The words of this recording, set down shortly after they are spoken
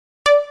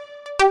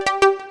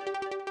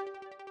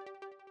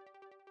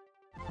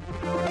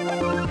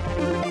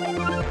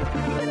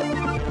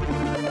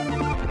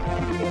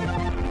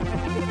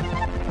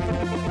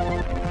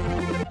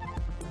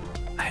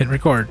hit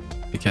record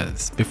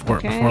because before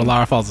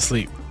Lara falls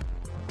asleep.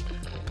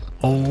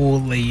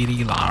 Old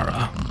lady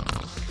Lara.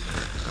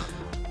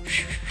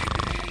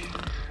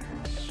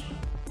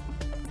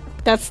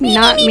 That's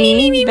not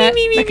me. That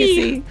I can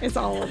see it's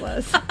all of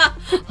us.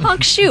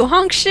 Honk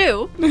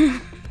shoe.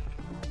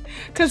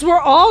 Because we're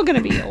all going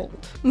to be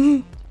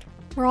old.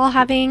 We're all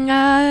having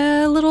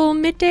a little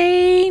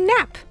midday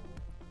nap.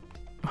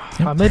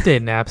 A midday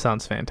nap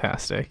sounds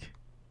fantastic.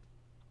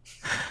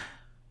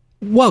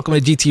 Welcome to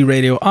GT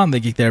Radio on the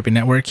Geek Therapy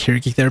Network. Here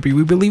at Geek Therapy,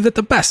 we believe that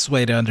the best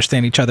way to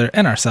understand each other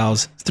and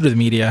ourselves is through the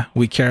media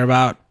we care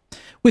about.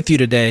 With you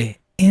today,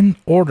 in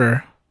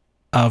order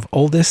of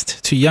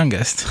oldest to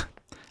youngest,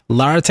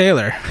 Lara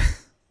Taylor.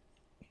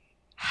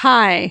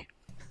 Hi.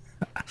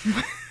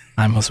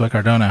 I'm Josue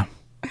Cardona.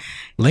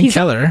 Link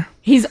Keller.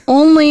 He's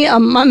only a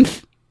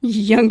month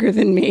younger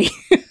than me.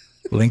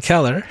 Link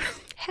Keller.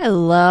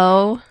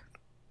 Hello.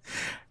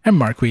 And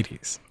Mark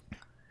Wheaties.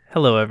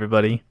 Hello,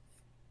 everybody.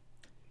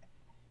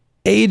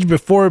 Age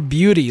before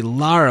beauty.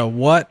 Lara,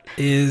 what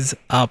is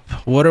up?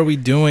 What are we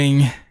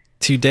doing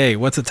today?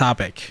 What's the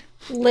topic?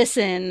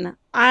 Listen,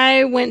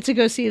 I went to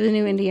go see the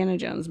new Indiana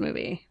Jones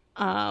movie.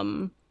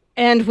 And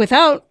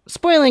without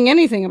spoiling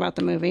anything about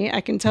the movie,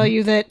 I can tell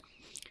you that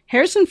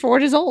Harrison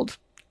Ford is old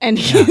and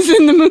he's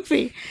in the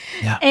movie.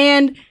 Yeah.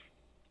 And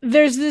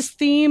there's this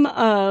theme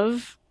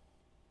of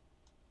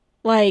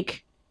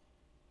like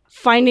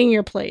finding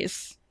your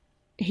place.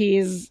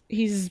 He's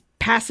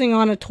passing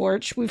on a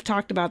torch. We've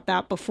talked about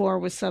that before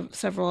with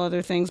several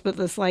other things, but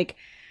this like,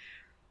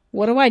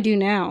 what do I do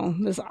now?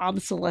 This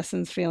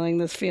obsolescence feeling,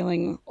 this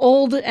feeling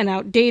old and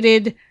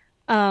outdated.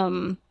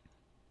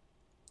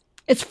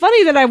 It's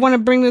funny that I want to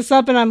bring this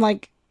up and I'm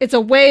like, it's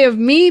a way of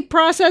me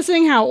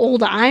processing how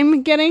old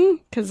I'm getting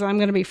because I'm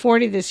going to be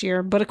 40 this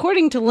year. But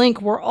according to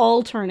Link, we're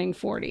all turning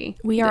 40.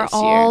 We are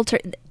all,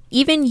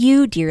 even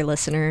you, dear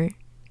listener.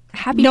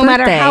 Happy no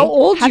birthday. Matter how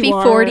old Happy you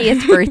are.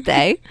 40th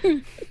birthday.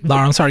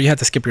 Lara, I'm sorry you had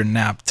to skip your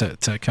nap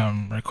to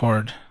come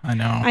record. I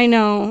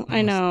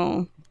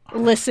know.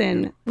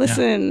 Listen.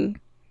 Yeah.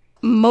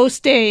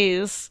 Most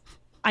days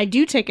I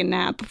do take a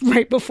nap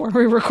right before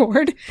we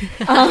record.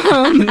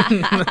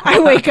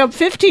 I wake up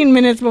 15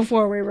 minutes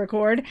before we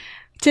record.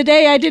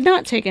 Today I did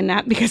not take a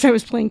nap because I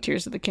was playing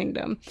Tears of the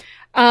Kingdom.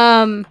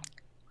 But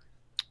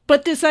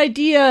this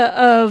idea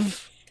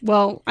of,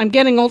 well, I'm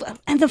getting old.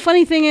 And the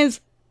funny thing is,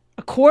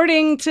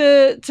 according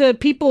to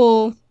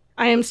people,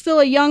 I am still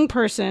a young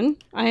person.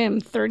 I am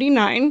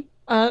 39.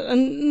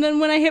 And then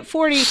when I hit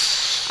 40,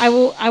 I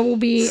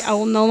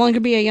will no longer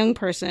be a young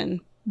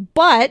person.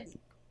 But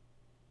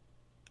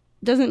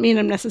doesn't mean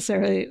I'm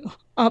necessarily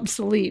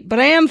obsolete. But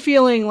I am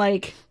feeling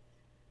like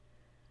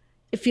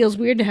it feels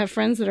weird to have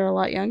friends that are a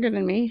lot younger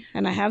than me.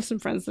 And I have some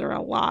friends that are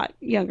a lot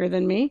younger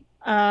than me.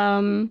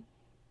 I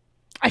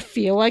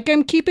feel like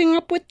I'm keeping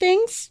up with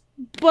things.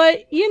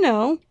 But,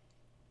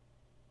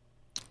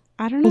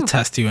 I don't know. We'll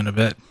test you in a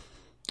bit.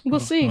 We'll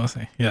see. We'll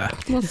see. Yeah.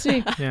 We'll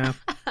see. Yeah.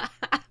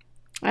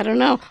 I don't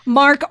know.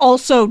 Mark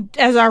also,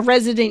 as our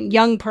resident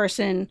young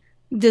person,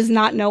 does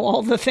not know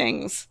all the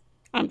things.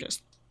 I'm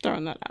just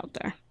throwing that out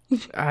there.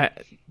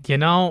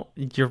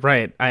 You're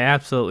right. I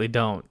absolutely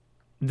don't.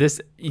 When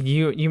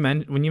you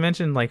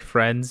mentioned like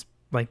friends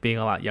like being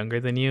a lot younger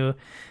than you,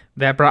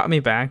 that brought me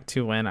back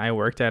to when I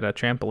worked at a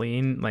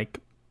trampoline like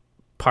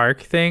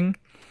park thing,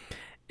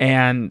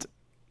 and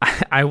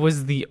I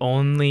was the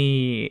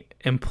only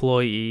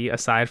employee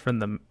aside from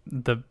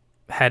the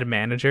head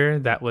manager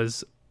that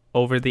was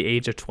over the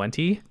age of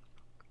 20.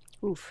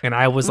 Oof. And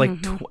I was like,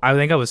 I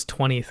think I was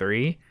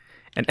 23,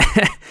 and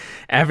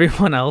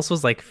everyone else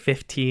was like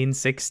 15,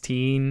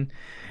 16.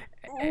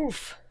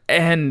 Oof.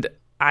 And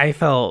I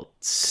felt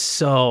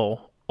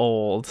so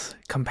old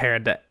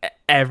compared to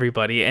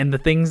everybody. And the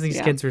things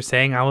these kids were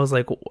saying, I was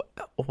like,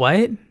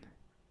 what?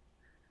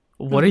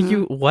 What are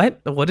you,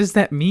 what does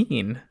that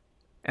mean?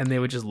 And they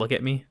would just look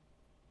at me.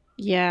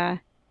 Yeah.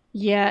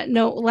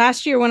 No,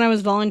 last year when I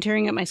was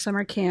volunteering at my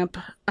summer camp,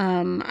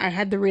 I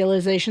had the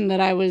realization that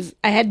I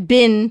had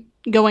been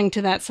going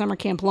to that summer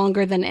camp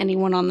longer than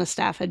anyone on the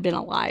staff had been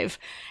alive.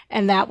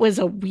 And that was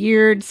a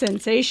weird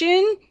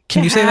sensation.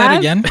 Can you say that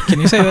again?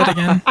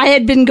 I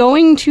had been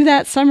going to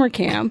that summer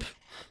camp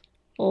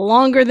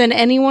longer than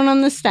anyone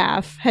on the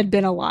staff had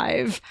been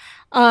alive.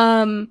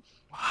 Wow.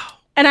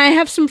 And I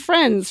have some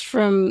friends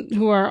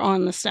who are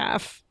on the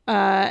staff.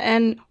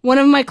 And one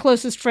of my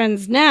closest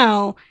friends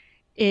now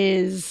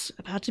is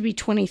about to be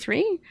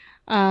 23.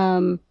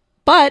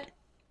 But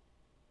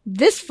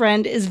this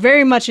friend is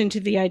very much into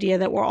the idea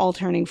that we're all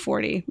turning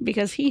 40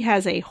 because he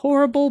has a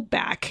horrible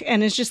back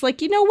and is just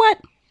like, you know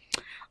what?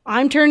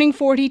 I'm turning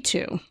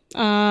 42.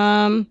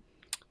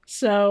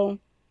 So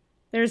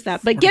there's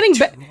that. But getting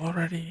back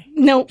already.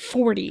 No,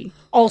 40.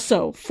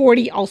 Also.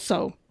 40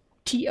 also.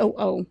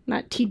 TOO,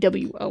 not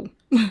TWO.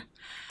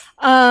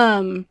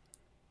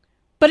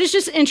 But it's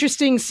just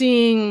interesting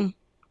seeing,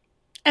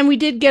 and we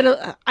did get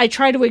I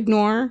try to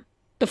ignore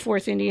the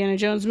fourth Indiana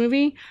Jones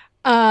movie,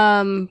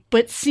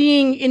 but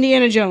seeing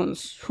Indiana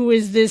Jones, who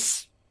is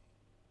this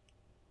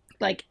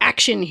like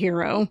action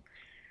hero,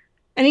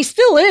 And he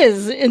still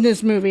is in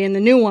this movie, in the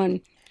new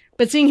one.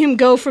 But seeing him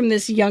go from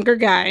this younger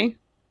guy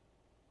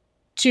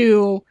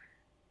to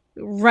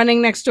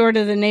running next door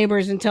to the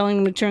neighbors and telling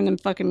them to turn them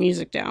fucking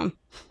music down.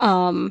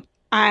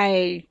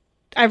 I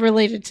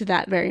related to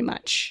that very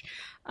much.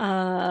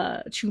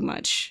 Too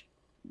much.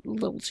 A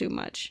little too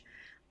much.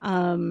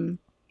 And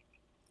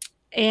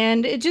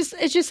it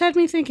just had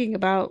me thinking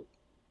about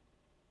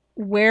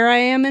where I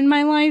am in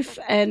my life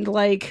and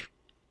like,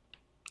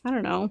 I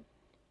don't know,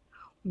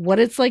 what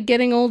it's like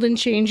getting old and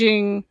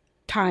changing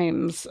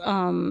times,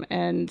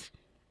 and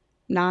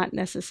not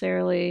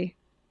necessarily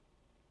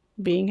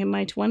being in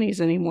my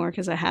 20s anymore,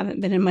 because I haven't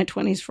been in my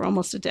 20s for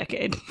almost a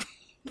decade.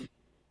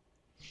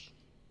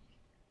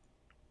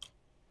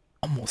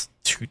 Almost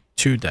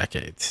two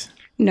decades.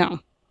 No.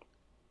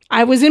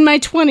 I was in my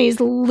 20s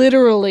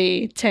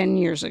literally 10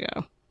 years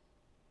ago.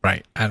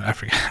 Right. I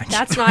forgot.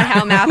 That's not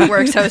how math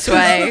works,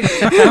 Josue.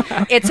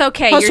 It's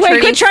okay. You're Josue, turning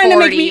quit trying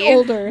 40. to make me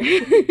older.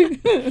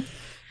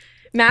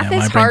 Math Yeah,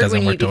 is my brain hard doesn't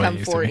when you work the way it become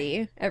used to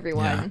be. 40.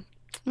 Everyone.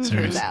 Turns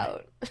Seriously.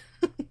 out.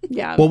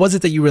 Yeah. What was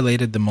it that you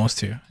related the most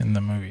to in the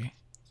movie?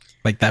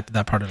 Like that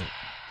part of it?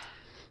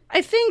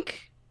 I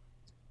think,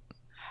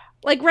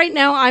 like, right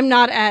now, I'm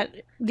not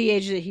at the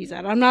age that he's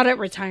at. I'm not at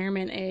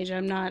retirement age.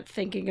 I'm not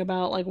thinking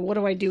about, like, what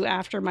do I do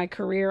after my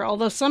career?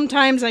 Although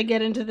sometimes I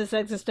get into this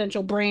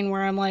existential brain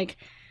where I'm like,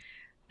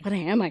 what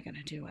am I going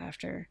to do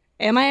after?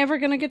 Am I ever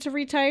going to get to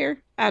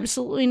retire?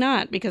 Absolutely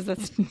not, because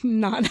that's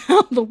not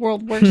how the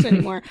world works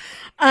anymore.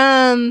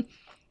 But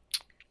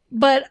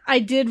I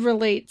did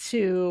relate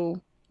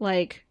to,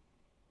 like,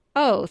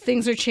 oh,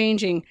 things are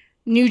changing.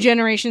 New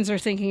generations are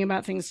thinking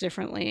about things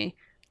differently.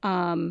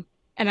 And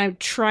I'm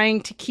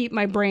trying to keep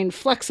my brain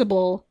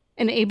flexible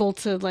and able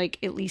to, like,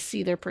 at least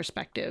see their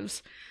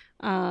perspectives.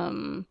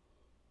 Trying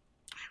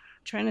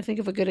to think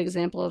of a good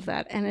example of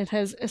that, and it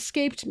has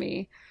escaped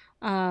me.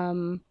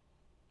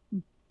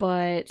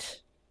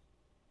 But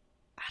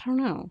I don't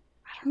know.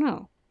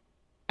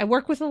 I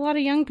work with a lot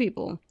of young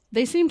people.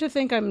 They seem to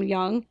think I'm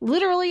young.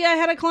 Literally, I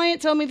had a client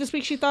tell me this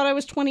week she thought I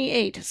was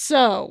 28.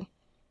 So,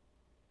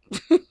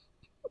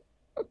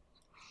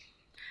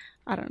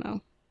 I don't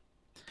know.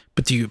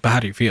 But how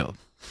do you feel?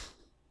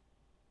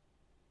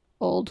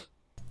 Old.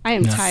 I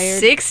am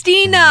tired.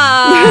 69.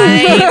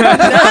 Nice.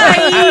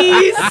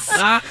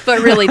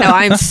 But really, no,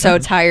 I'm so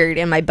tired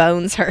and my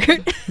bones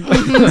hurt.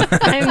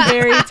 I'm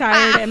very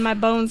tired and my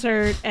bones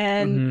hurt.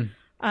 And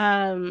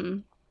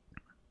I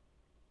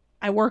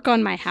work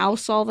on my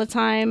house all the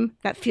time.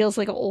 That feels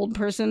like an old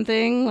person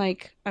thing.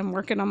 Like, I'm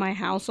working on my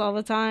house all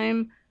the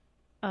time.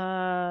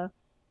 Although,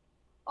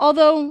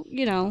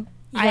 you know,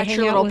 I have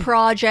your little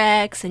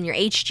projects and your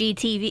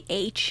HGTV.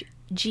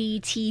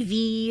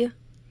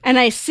 And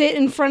I sit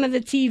in front of the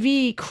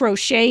TV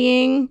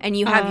crocheting. And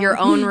you have your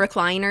own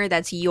recliner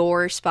that's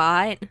your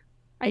spot.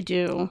 I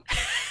do.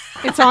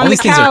 It's on All the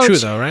these couch. things are true,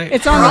 though, right?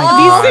 It's on.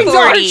 Oh, these things 40.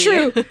 are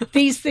true.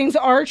 These things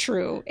are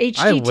true. I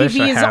HGTV wish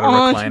I is had a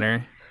on.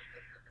 recliner.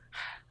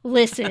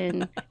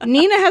 Listen,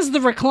 Nina has the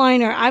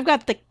recliner. I've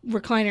got the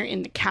recliner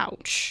in the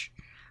couch.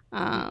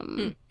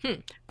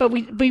 But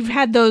we've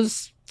had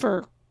those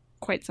for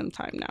quite some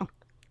time now.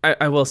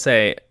 I will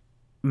say,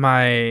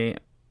 my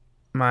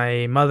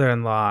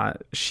mother-in-law,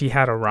 she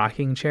had a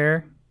rocking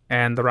chair,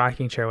 and the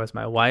rocking chair was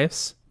my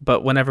wife's.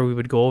 But whenever we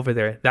would go over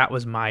there, that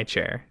was my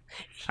chair.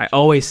 I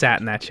always sat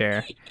in that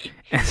chair,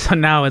 and so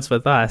now it's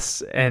with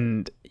us.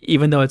 And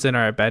even though it's in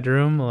our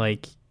bedroom,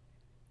 like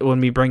when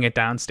we bring it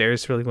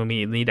downstairs for, like, when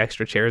we need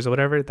extra chairs or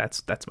whatever,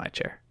 that's my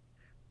chair.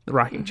 The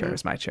rocking chair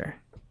is my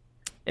chair,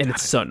 and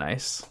it's so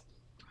nice.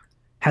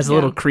 Has a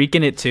little creak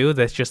in it too.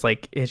 That's just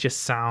like, it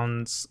just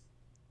sounds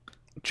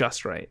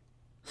just right.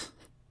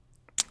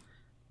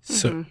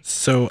 So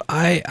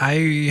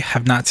I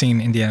have not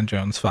seen Indiana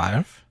Jones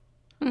 5.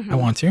 I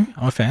want to.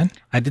 I'm a fan.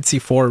 I did see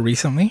 4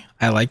 recently.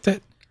 I liked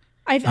it.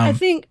 I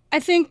think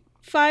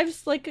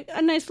 5's like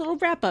a nice little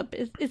wrap up.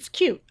 It's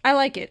cute. I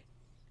like it.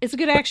 It's a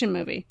good action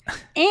movie.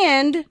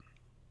 And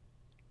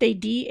they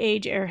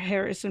de-age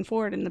Harrison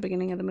Ford in the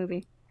beginning of the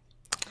movie.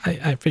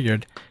 I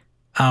figured.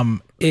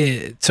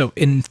 So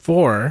in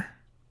 4,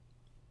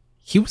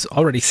 he was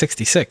already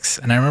 66,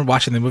 and I remember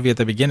watching the movie at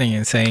the beginning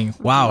and saying,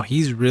 "Wow,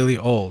 he's really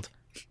old."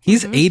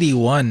 He's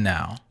 81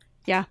 now.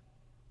 Yeah.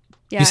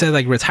 You said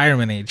like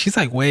retirement age. He's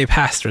like way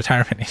past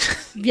retirement age.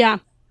 Yeah.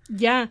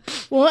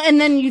 Well, and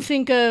then you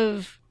think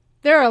of,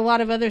 there are a lot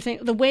of other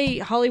things. The way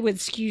Hollywood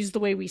skews the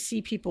way we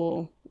see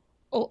people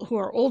who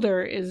are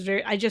older is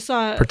very. I just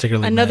saw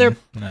Particularly another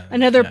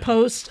men.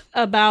 post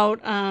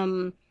about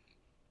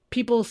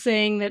people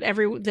saying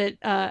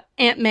that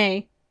Aunt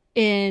May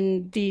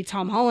in the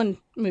Tom Holland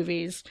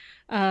movies,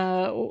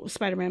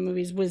 Spider-Man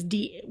movies,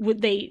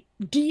 they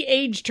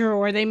de-aged her,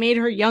 or they made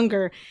her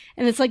younger,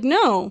 and it's like,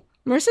 no,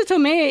 Marissa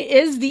Tomei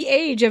is the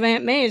age of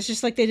Aunt May. It's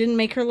just like they didn't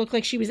make her look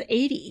like she was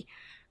 80,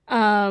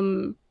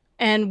 and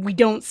we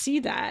don't see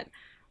that.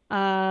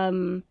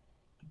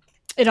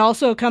 It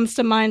also comes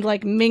to mind,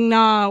 like,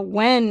 Ming-Na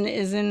Wen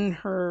is in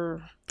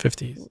her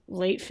 50s,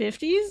 late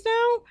 50s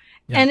now,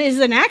 and is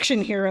an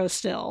action hero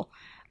still.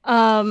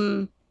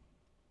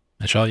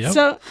 Michelle Yeoh.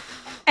 So,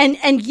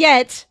 and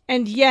yet,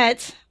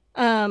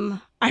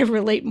 I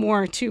relate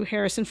more to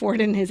Harrison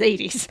Ford in his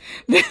 80s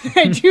than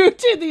I do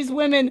to these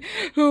women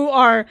who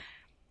are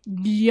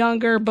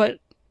younger but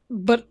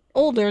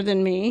older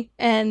than me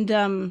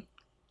and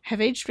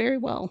have aged very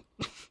well.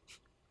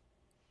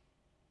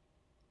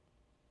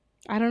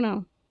 I don't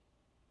know.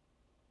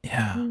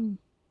 Yeah.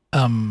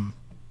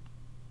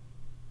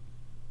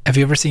 Have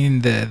you ever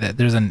seen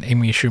there's an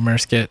Amy Schumer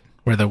skit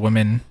where the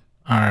women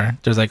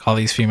there's like all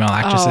these female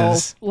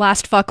actresses. Oh,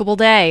 Last Fuckable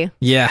Day.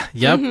 Yeah.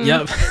 Yep.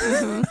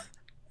 Mm-hmm.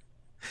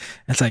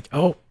 It's like,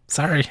 oh,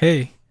 sorry.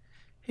 Hey,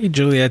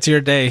 Julia, it's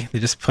your day. They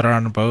just put her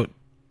on a boat,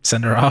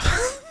 send her off.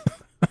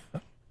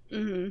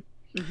 That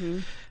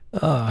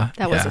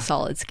was a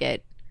solid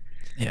skit.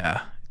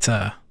 Yeah.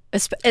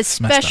 It's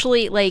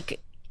especially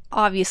like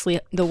obviously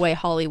the way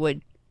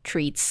Hollywood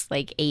treats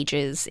like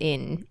ages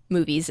in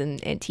movies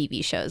and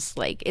TV shows,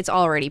 like it's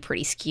already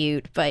pretty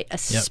skewed, but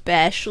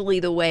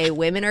especially the way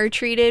women are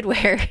treated,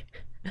 where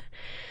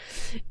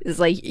it's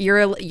like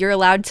you're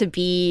allowed to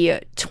be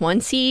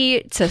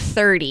 20 to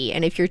 30,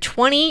 and if you're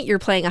 20 you're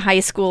playing a high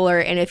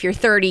schooler, and if you're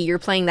 30 you're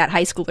playing that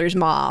high schooler's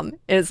mom.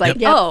 And it's like,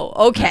 oh,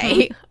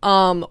 okay.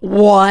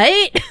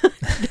 What?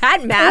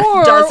 That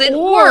math doesn't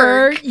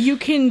work. Or you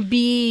can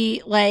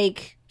be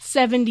like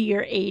 70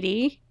 or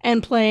 80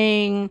 and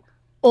playing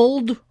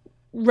old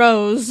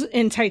Rose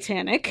in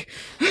Titanic.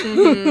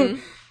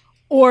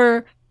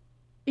 Or,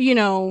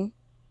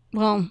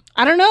 well,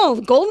 I don't know.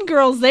 The Golden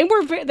Girls, they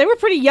were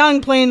pretty young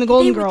playing the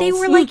Golden Girls. They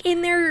were like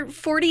in their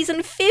 40s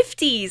and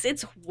 50s.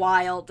 It's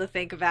wild to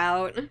think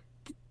about.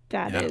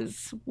 That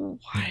is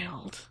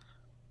wild.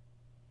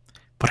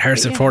 But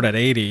Harrison Ford at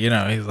 80,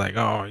 he's like,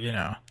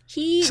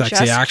 he sexy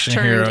just action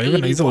turned hero.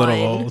 Even he's a little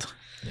 81. old.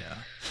 Yeah.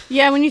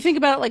 Yeah, when you think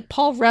about it, like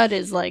Paul Rudd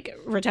is like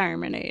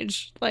retirement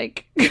age.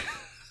 Like,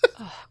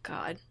 oh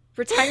God,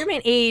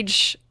 retirement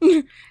age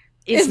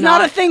is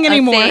not a thing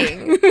anymore.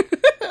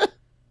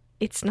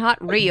 It's not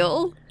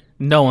real.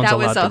 No one's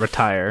allowed to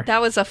retire.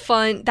 That was a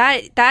fun.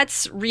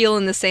 That's real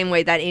in the same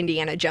way that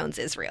Indiana Jones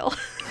is real.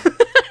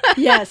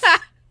 Yes.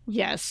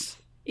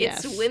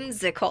 It's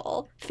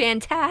whimsical,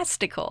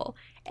 fantastical,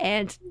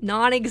 and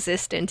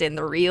non-existent in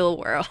the real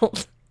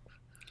world.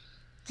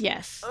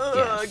 Yes.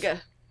 Ugh.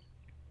 Yes.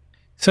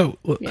 So,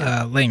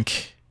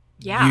 Link.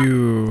 Yeah.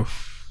 You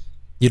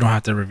don't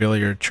have to reveal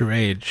your true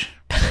age.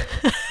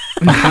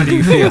 How do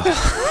you feel?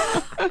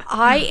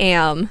 I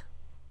am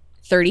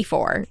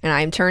 34 and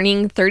I'm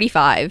turning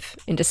 35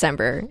 in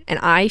December, and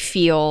I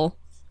feel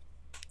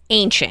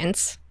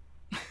ancient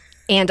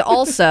and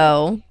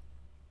also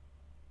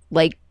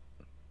like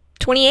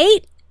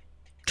 28,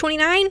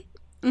 29.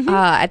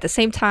 At the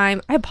same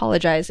time, I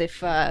apologize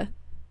if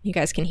you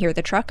guys can hear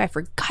the truck. I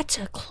forgot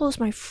to close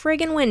my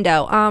friggin'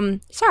 window.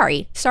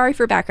 Sorry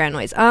for background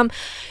noise. No,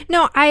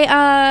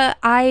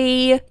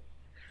 I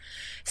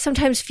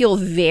sometimes feel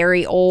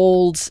very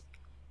old,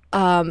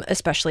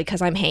 especially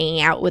because I'm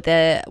hanging out with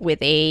a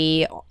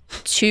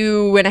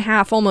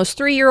 2.5, almost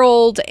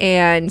 3-year-old,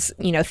 and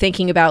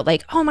thinking about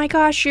like, oh my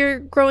gosh, you're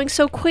growing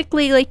so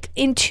quickly. Like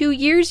in 2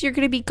 years, you're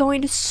gonna be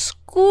going to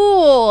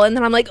school, and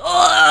then I'm like,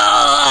 oh.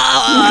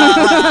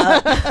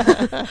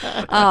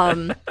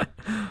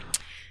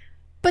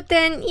 But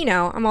then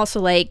I'm also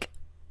like,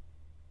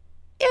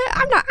 yeah,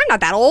 I'm not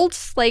that old.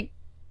 Like,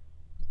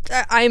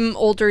 I'm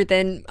older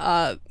than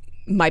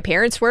my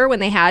parents were when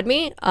they had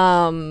me.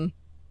 I'm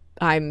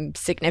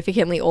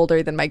significantly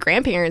older than my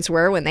grandparents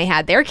were when they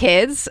had their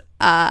kids.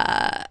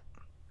 I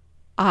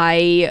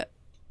think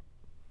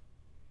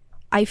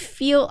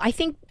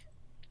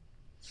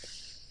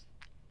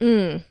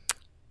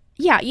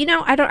yeah,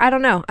 I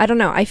don't know.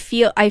 I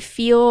feel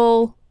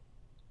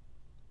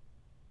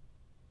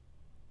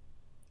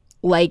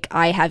like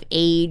I have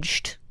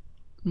aged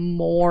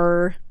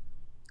more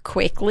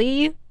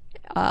quickly,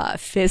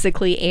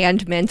 physically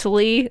and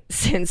mentally,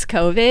 since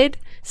COVID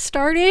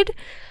started,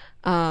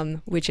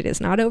 which it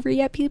is not over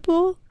yet,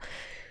 people.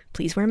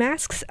 Please wear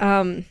masks.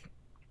 And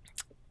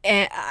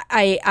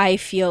I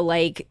feel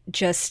like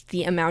just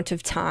the amount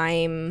of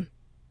time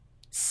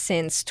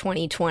since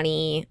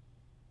 2020,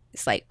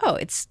 it's like, oh,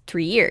 it's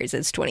 3 years.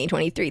 It's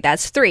 2023.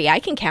 That's 3.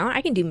 I can count.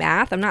 I can do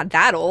math. I'm not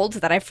that old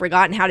that I've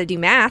forgotten how to do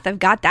math. I've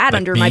got that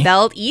under my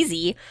belt.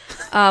 Easy.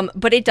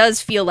 But it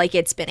does feel like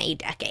it's been a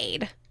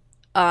decade.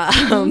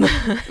 And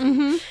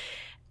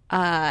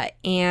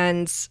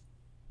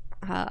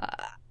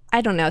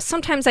I don't know.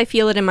 Sometimes I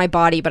feel it in my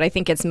body, but I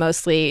think it's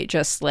mostly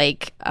just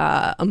like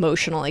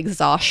emotional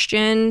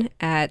exhaustion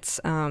at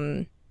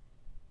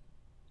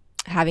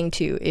having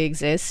to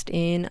exist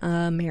in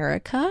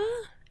America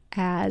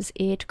as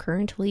it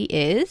currently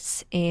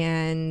is,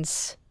 and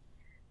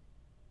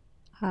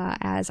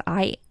as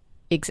I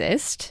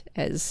exist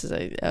as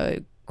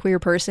a queer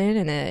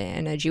person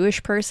and a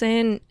Jewish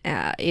person,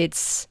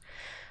 it's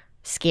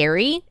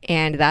scary,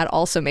 and that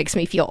also makes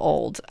me feel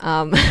old.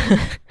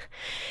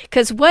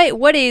 Because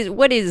what is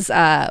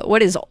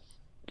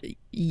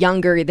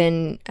younger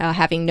than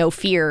having no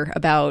fear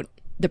about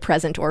the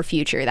present or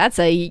future. That's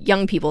a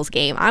young people's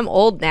game. I'm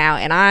old now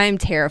and I'm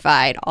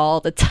terrified all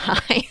the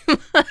time.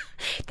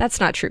 That's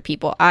not true,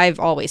 people. I've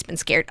always been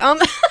scared.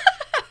 Well,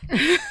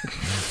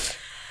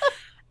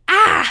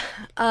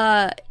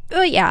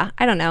 yeah,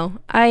 I don't know.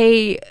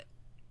 I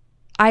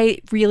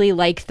really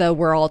like the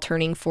we're all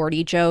turning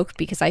 40 joke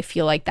because I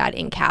feel like that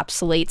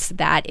encapsulates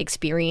that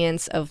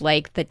experience of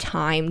like the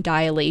time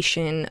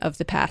dilation of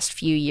the past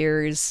few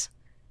years,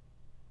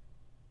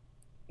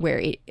 where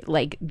it,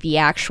 like the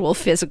actual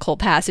physical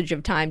passage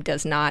of time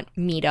does not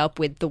meet up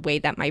with the way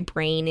that my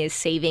brain is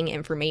saving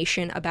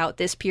information about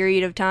this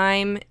period of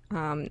time.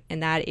 And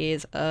that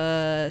is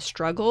a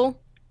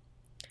struggle.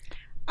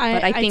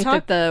 But I think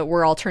that the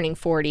we're all turning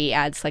 40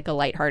 adds like a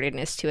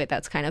lightheartedness to it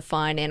that's kind of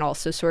fun, and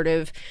also sort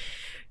of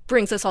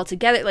brings us all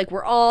together. Like,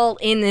 we're all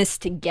in this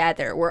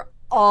together. We're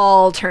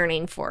all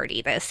turning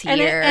 40 this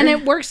year. And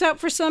it works out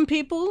for some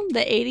people. The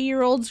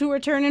 80-year-olds who are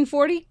turning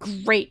 40,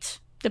 great.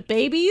 The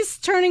babies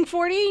turning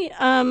 40,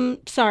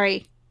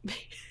 sorry.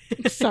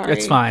 Sorry.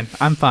 It's fine.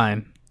 I'm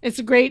fine. It's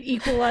a great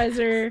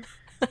equalizer.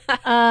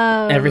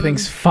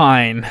 Everything's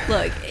fine.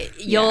 Look,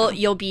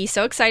 you'll be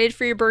so excited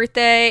for your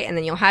birthday, and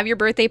then you'll have your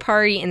birthday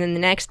party, and then the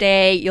next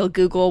day you'll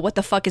Google what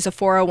the fuck is a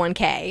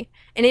 401k,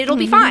 and it'll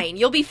be fine.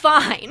 You'll be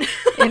fine.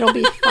 It'll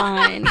be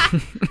fine.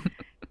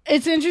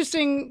 It's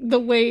interesting the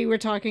way we're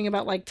talking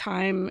about like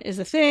time is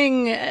a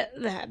thing,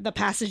 the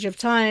passage of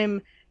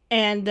time,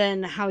 and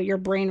then how your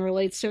brain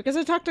relates to it. Because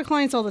I talk to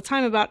clients all the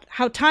time about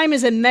how time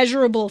is a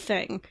measurable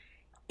thing,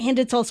 and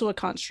it's also a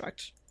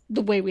construct.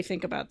 The way we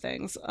think about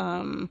things.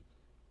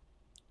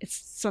 It's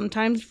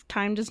sometimes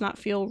time does not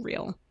feel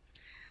real,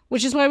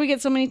 which is why we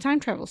get so many time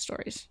travel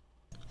stories.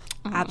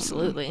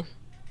 Absolutely.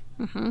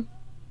 And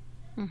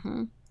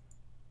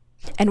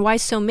why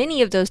so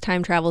many of those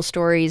time travel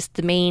stories,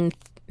 the main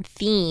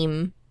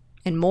theme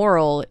and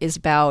moral is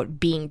about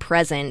being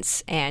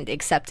present and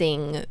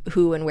accepting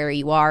who and where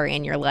you are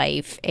in your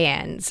life,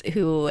 and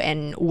who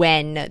and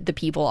when the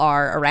people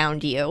are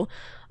around you,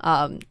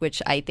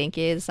 which I think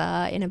is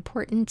an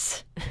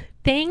important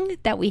thing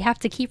that we have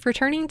to keep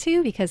returning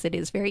to, because it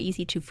is very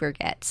easy to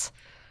forget.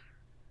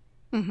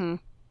 I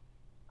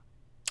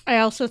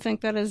also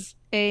think that is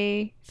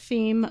a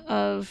theme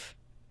of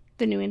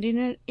the new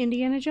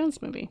Indiana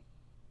Jones movie.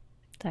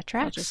 That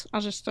tracks.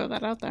 I'll just throw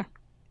that out there.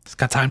 It's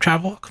got time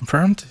travel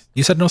confirmed.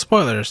 You said no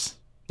spoilers.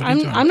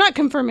 I'm not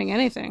confirming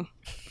anything.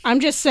 I'm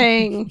just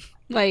saying,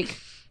 like,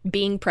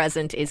 being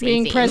present is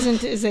being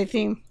present is a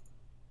theme.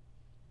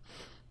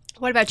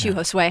 What about you,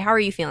 Josue? How are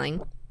you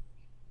feeling?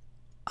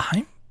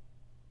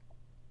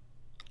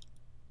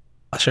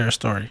 I'll share a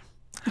story.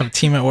 I have a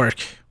team at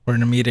work. We're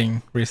in a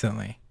meeting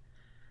recently,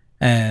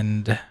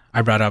 and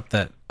I brought up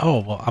that,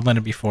 I'm going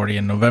to be 40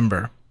 in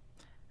November,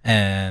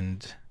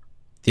 and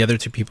the other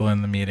two people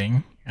in the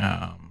meeting,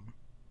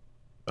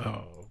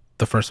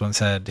 the first one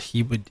said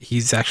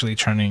he's actually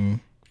turning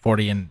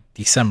 40 in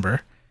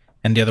December,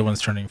 and the other one's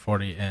turning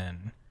 40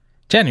 in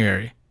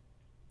January.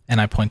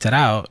 And I pointed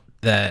out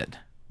that,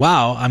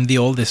 wow, I'm the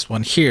oldest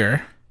one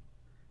here,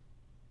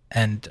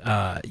 and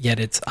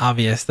yet it's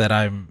obvious that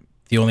I'm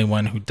the only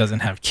one who doesn't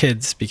have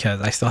kids,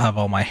 because I still have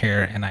all my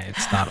hair and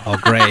it's not all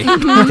gray,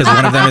 because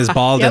one of them is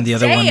bald and the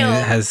other one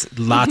has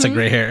lots of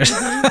gray hairs.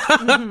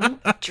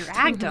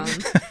 Dragged them.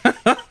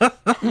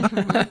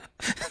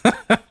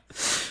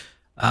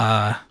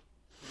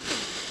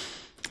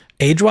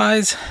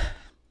 Age-wise,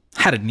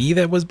 had a knee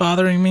that was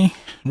bothering me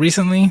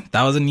recently.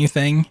 That was a new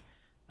thing,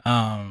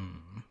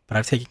 but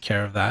I've taken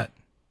care of that,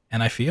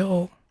 and I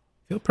feel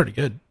pretty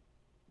good.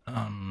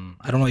 I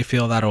don't really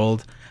feel that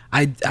old.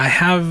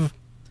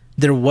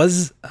 There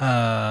was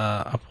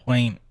a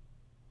point,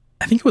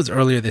 I think it was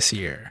earlier this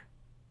year,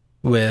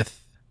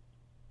 with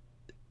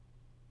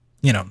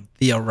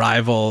the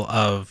arrival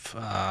of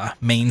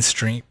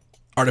mainstream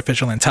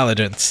artificial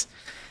intelligence.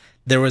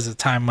 There was a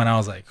time when I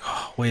was like,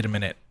 oh, wait a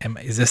minute,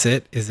 is this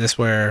it? Is this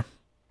where,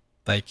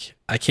 like,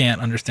 I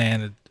can't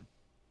understand a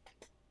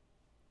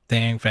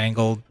dang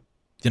fangled,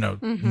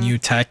 new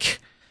tech?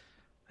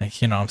 Like,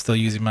 I'm still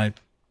using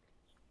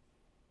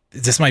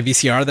is this my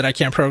VCR that I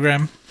can't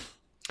program?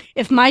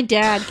 If my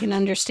dad can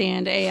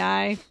understand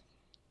AI,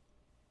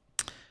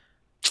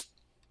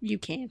 you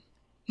can.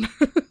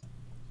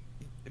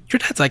 Your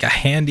dad's like a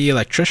handy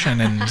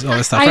electrician and all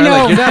this stuff. I know.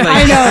 Like, your dad,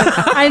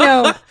 I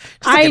know.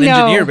 Just like an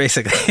engineer,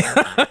 basically.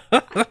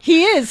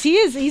 He is.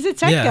 He's a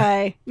tech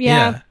guy.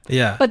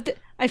 Yeah. But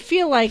I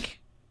feel like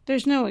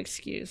there's no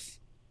excuse.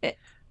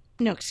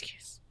 No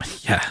excuse.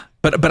 Yeah.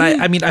 But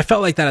I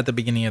felt like that at the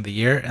beginning of the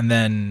year, and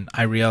then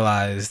I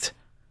realized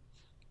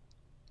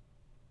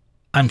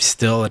I'm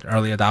still an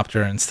early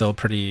adopter and still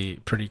pretty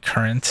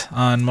current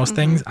on most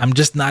things. I'm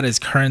just not as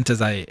current as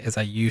I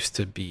used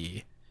to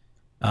be,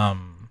 or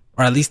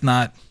at least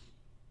not.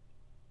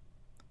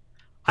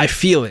 I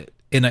feel it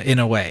in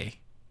a way,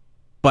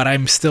 but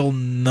I'm still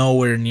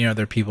nowhere near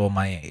other people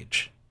my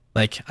age.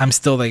 Like, I'm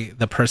still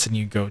the person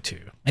you go to,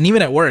 and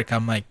even at work,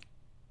 I'm like,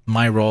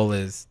 my role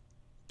is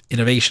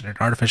innovation and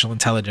artificial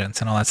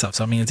intelligence and all that stuff.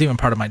 So I mean, it's even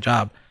part of my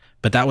job,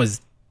 but that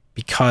was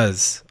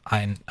because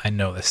I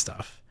know this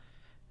stuff.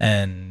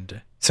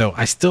 And so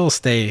I still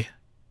stay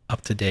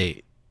up to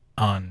date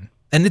on,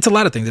 and it's a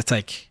lot of things. It's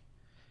like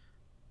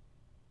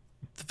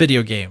the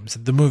video games,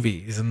 the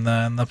movies, and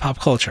the pop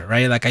culture,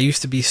 right? Like I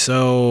used to be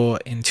so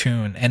in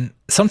tune, and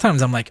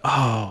sometimes I'm like,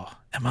 oh,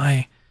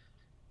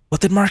 what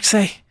did Mark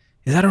say?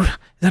 Is that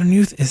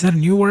a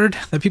new word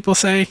that people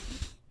say?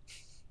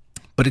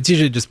 But it's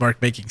usually just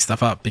Mark making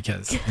stuff up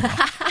because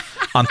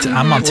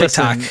I'm on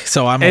TikTok,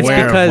 so I'm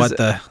aware of what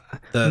the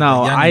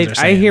no, youngins are I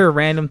saying. hear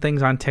random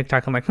things on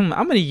TikTok. I'm like, I'm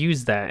gonna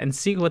use that and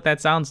see what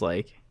that sounds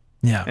like.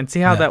 Yeah, and see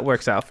how that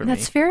works out for me.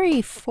 That's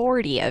very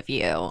 40 of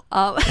you. Yep.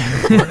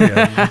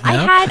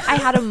 I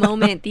had a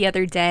moment the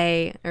other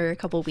day, or a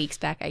couple weeks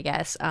back, I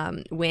guess,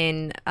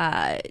 when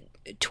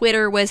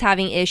Twitter was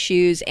having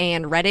issues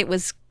and Reddit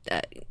was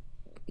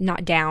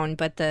not down,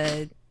 but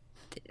they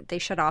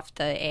shut off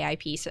the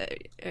AIP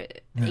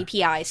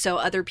API, so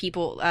other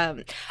people.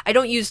 I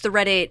don't use the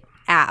Reddit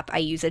app. I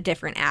use a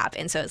different app,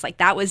 and so it's like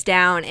that was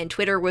down, and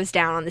Twitter was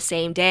down on the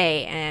same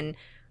day, and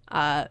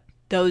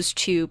those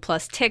two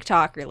plus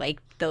TikTok are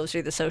like those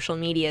are the social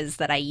medias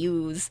that I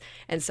use,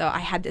 and so I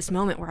had this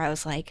moment where I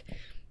was like,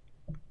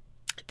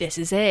 this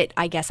is it.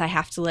 I guess I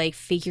have to like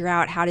figure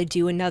out how to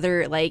do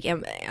another, like,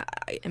 am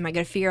I going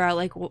to figure out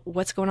like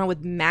what's going on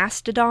with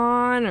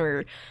Mastodon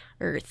or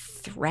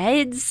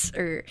Threads,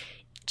 or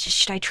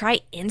should I try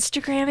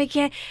Instagram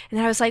again? And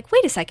then I was like,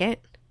 wait a second.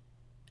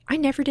 I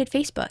never did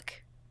Facebook.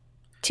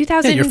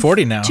 Yeah, you're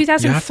 40 now.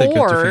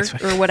 2004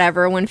 or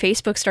whatever, when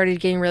Facebook started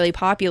getting really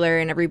popular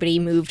and everybody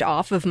moved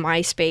off of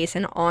MySpace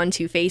and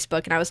onto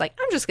Facebook. And I was like,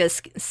 I'm just going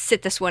to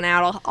sit this one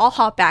out. I'll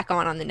hop back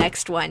on the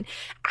next one.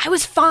 I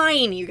was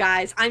fine, you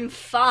guys. I'm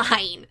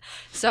fine.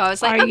 So I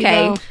was like,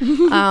 okay.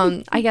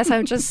 I guess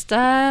I'm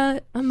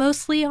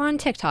mostly on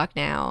TikTok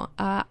now.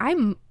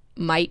 I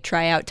might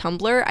try out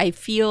Tumblr. I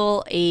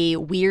feel a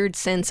weird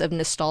sense of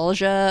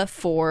nostalgia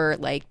for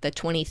like the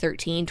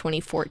 2013,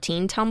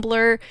 2014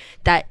 Tumblr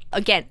that,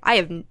 again,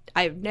 I've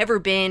never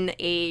been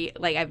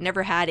I've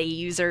never had a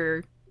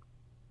user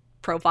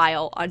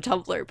profile on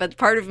Tumblr, but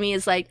part of me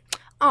is like,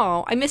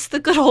 oh, I miss the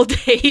good old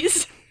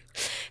days.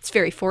 It's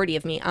very 40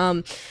 of me.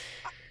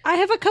 I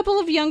have a couple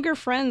of younger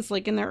friends,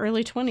 like in their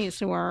early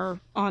 20s, who are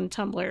on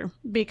Tumblr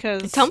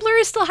because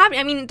Tumblr is still happening.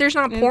 I mean, there's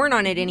not porn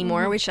on it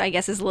anymore, which I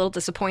guess is a little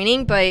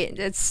disappointing, but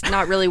it's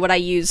not really what I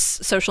use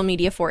social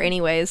media for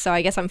anyways, so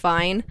I guess I'm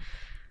fine.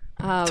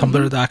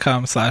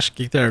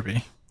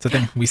 Tumblr.com/geektherapy. It's a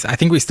thing. I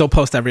think we still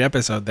post every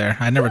episode there.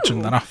 I never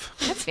turned that off.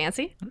 That's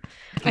fancy.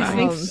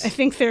 I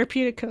think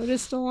Therapeutic Code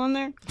is still on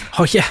there.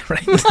 Oh, yeah,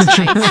 right.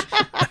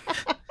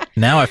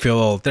 Now I feel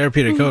old.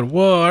 Therapeutic Code.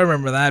 Whoa, I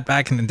remember that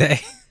back in the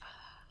day.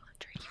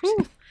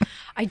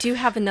 I do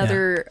have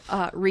another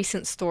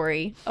recent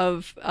story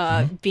of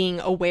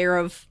being aware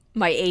of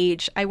my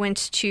age. I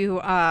went to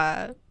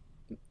a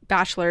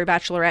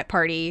bachelorette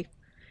party,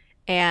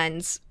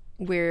 and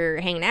we're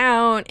hanging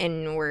out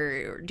and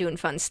we're doing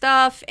fun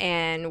stuff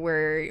and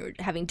we're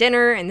having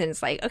dinner, and then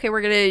it's like, okay,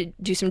 we're gonna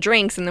do some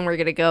drinks and then we're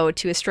gonna go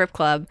to a strip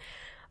club.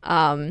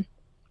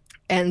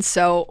 And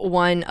so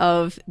one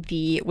of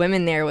the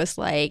women there was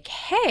like,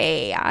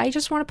 hey, I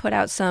just want to put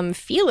out some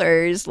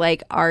feelers.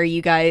 Like, are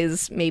you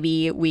guys,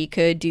 maybe we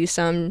could do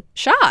some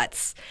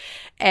shots?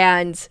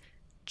 And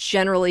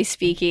generally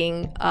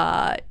speaking,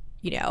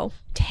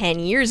 10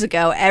 years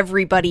ago,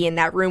 everybody in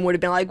that room would have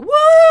been like,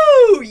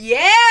 woo,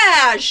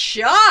 yeah,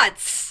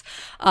 shots.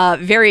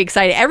 Very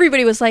excited.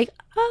 Everybody was like,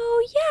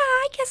 oh, yeah,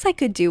 I guess I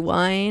could do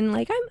one.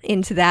 Like, I'm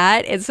into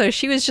that. And so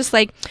she was just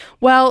like,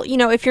 well,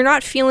 if you're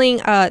not feeling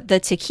the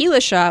tequila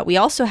shot, we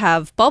also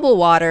have bubble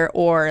water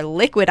or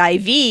liquid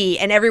IV.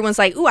 And everyone's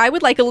like, ooh, I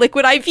would like a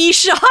liquid IV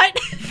shot.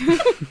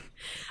 I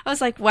was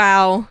like,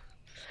 wow,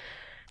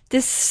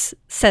 this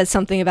says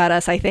something about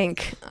us, I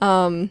think.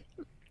 And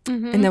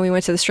then we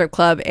went to the strip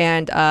club,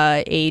 and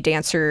a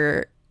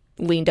dancer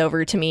leaned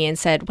over to me and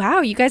said,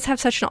 wow, you guys have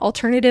such an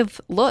alternative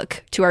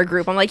look to our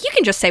group. I'm like, you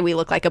can just say we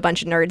look like a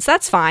bunch of nerds.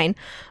 That's fine.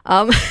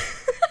 I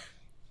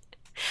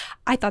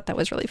thought that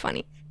was really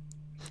funny.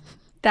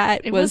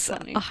 That was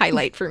a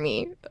highlight for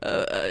me.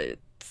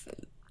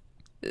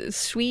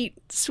 Sweet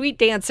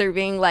dancer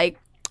being like,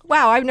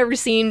 wow, I've never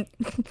seen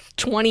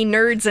 20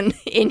 nerds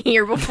in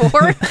here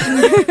before.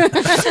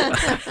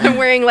 I'm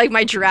wearing like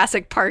my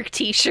Jurassic Park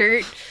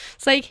t-shirt.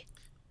 It's like,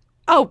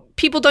 oh,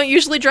 people don't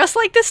usually dress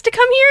like this to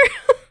come here?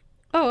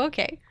 Oh,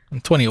 okay.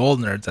 And 20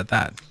 old nerds at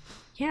that.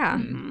 Yeah.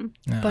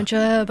 Yeah. Bunch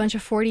of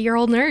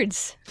 40-year-old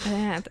nerds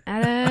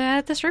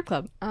at the strip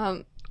club.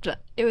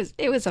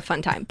 It was a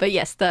fun time. But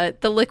yes, the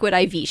liquid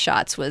IV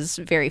shots was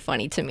very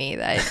funny to me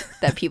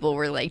that people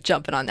were like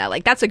jumping on that.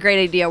 Like, that's a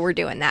great idea. We're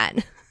doing that.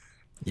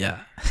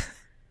 Yeah.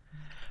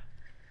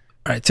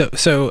 All right.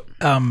 So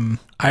I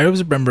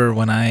always remember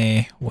when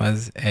I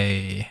was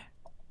a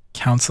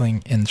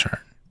counseling intern.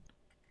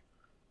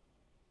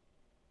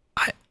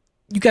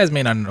 You guys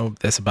may not know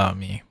this about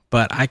me,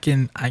 but I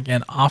can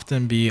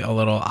often be a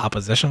little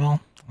oppositional.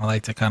 I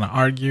like to kind of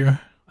argue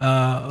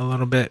a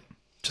little bit,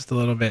 just a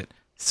little bit.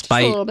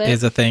 Spite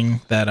is a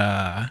thing that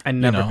I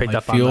never picked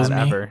up on that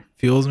ever.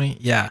 Fuels me,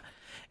 yeah.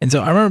 And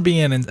so I remember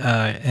being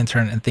an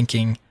intern and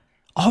thinking,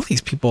 all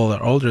these people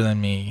that are older than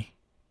me,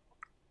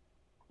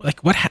 like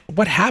what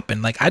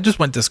happened? Like I just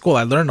went to school,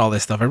 I learned all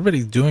this stuff.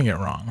 Everybody's doing it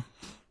wrong.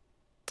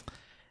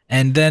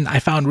 And then I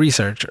found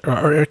research,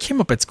 or it came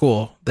up at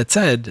school that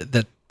said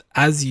that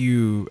as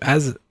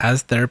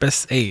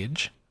therapists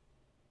age,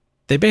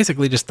 they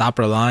basically just stop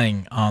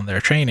relying on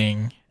their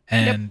training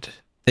and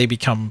they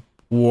become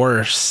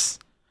worse,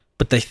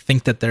 but they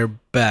think that they're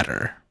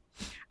better.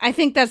 I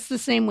think that's the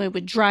same way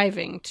with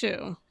driving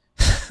too.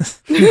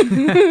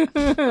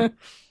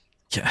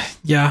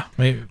 Yeah,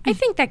 maybe. I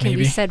think that can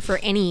be said for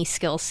any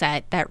skill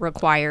set that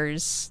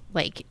requires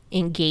like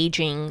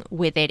engaging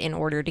with it in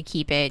order to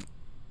keep it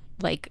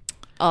like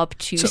up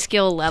to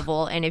skill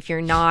level. And if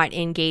you're not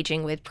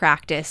engaging with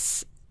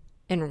practice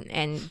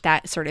and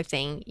that sort of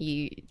thing,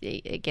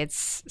 it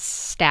gets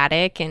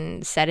static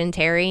and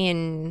sedentary.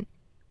 And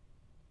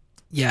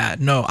yeah,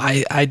 no,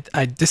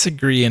 I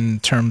disagree in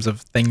terms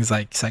of things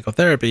like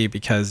psychotherapy,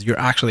 because you're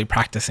actually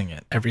practicing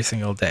it every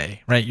single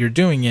day, right? You're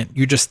doing it,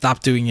 you just stop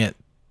doing it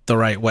the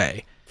right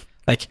way.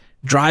 Like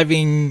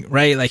driving,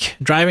 right? Like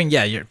driving,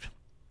 yeah, your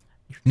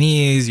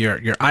knees,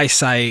 your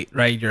eyesight,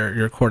 right?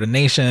 Your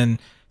coordination.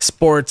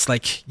 Sports,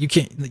 like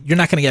you're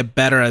not gonna get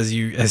better as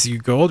you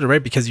go older,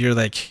 right? Because you're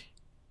like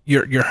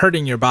you're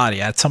hurting your body.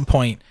 At some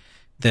point,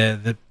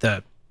 the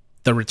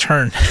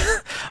return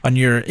on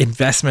your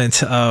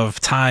investment of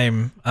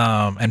time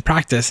and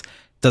practice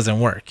doesn't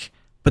work.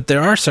 But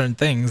there are certain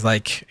things,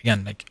 like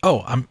again, like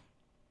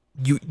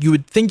you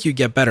would think you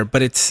get better,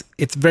 but it's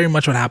very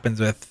much what happens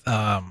with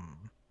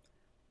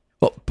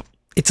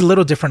it's a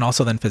little different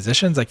also than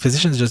physicians. Like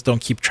physicians just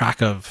don't keep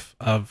track of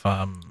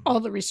all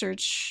the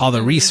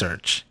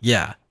research.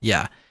 Yeah.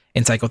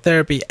 In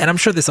psychotherapy, and I'm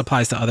sure this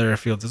applies to other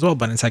fields as well,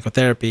 but in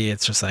psychotherapy,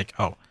 it's just like,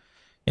 I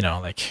don't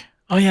know. Like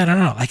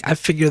I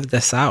figured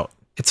this out.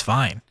 It's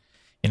fine,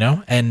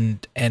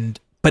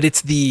 but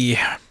it's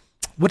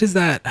what is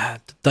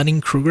that?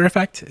 Dunning-Kruger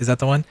effect? Is that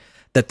the one?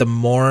 That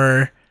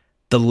the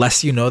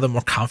less you know, the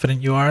more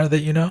confident you are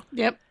that you know?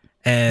 Yep.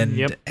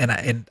 And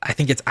I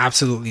think it's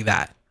absolutely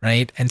that.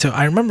 Right. And so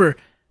I remember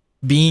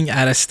being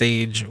at a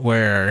stage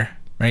where,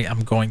 right,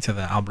 I'm going to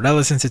the Albert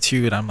Ellis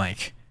Institute. I'm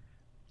like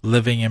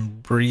living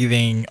and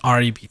breathing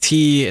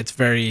REBT. It's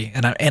very,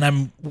 and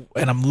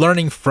I'm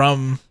learning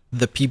from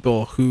the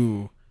people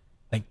who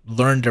like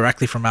learned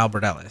directly from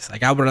Albert Ellis.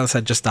 Like Albert Ellis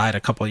had just died a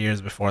couple of years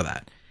before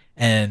that.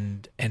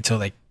 And so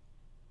like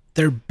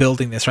they're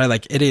building this, right?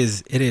 Like it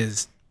is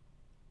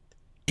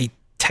a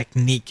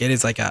technique. It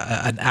is like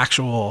an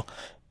actual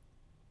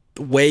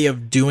way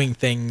of doing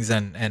things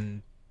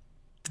and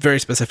very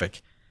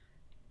specific.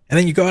 And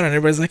then you go out and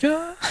everybody's like,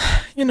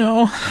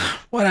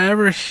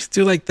 whatever, just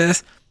do like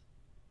this.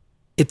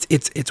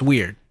 It's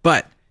weird,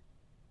 but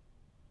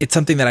it's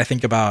something that I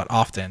think about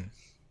often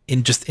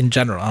in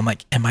general. I'm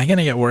like, am I going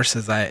to get worse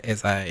as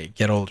I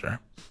get older?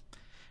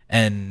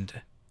 And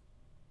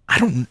I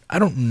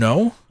don't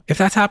know if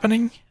that's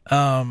happening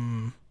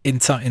in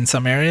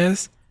some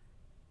areas.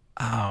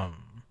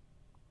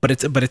 But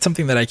it's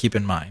something that I keep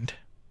in mind.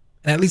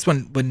 And at least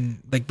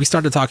when like we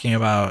started talking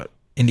about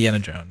Indiana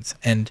Jones,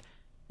 and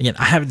again,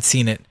 I haven't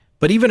seen it,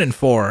 but even in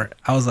 4,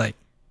 I was like,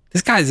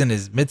 this guy's in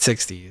his mid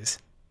 60s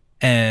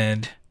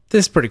and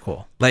this is pretty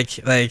cool. Like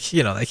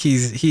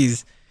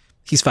he's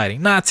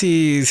fighting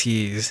Nazis,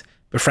 he's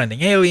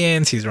befriending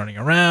aliens, he's running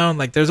around,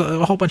 like there's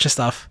a whole bunch of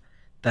stuff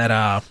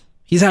that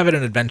he's having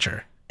an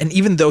adventure. And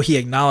even though he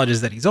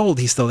acknowledges that he's old,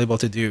 he's still able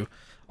to do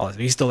all this.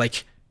 He's still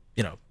like,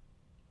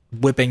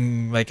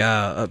 whipping like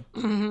a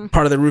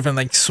part of the roof and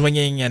like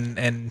swinging,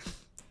 and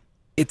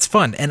it's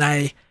fun. And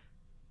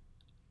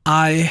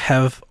I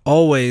have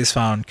always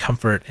found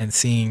comfort in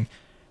seeing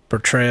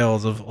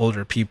portrayals of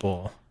older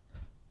people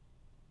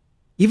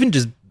even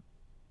just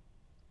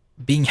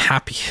being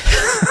happy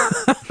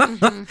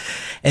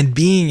and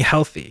being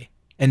healthy.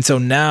 And so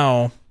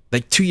now,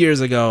 like 2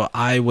 years ago,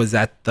 I was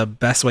at the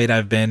best weight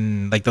I've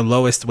been, like the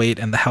lowest weight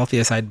and the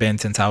healthiest I'd been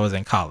since I was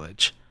in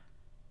college.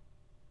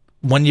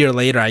 1 year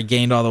later, I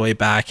gained all the way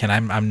back, and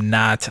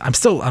I'm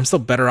still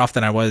better off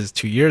than I was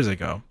 2 years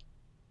ago,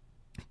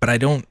 but I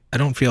don't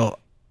feel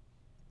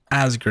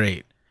as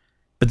great.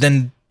 But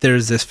then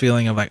there's this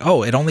feeling of like,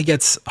 oh, it only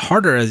gets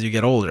harder as you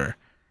get older.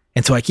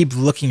 And so I keep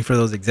looking for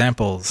those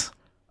examples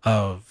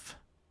of,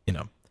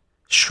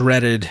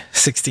 shredded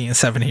 60 and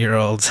 70 year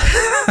olds,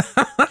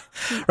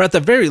 or at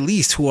the very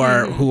least who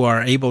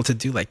are able to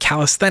do like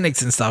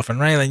calisthenics and stuff. And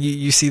right, like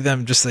you see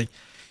them just like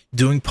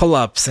doing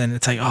pull-ups, and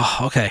it's like, oh,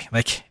 okay,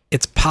 like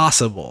it's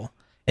possible.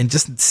 And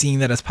just seeing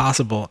that it's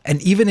possible,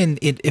 and even in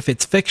it, if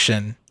it's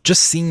fiction,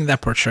 just seeing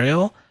that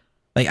portrayal,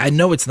 like I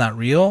know it's not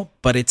real,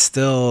 but it's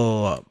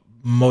still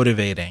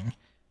motivating.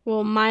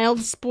 Well,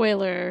 mild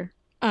spoiler,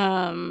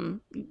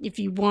 if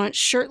you want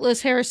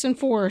shirtless Harrison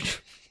Ford,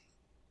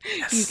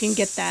 yes, you can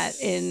get that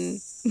in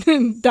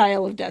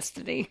Dial of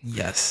Destiny.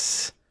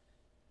 Yes.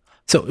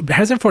 So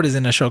Harrison Ford is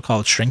in a show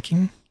called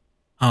Shrinking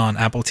on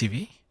Apple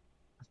TV,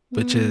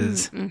 which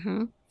is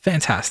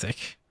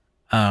fantastic.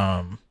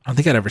 I don't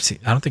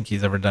think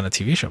he's ever done a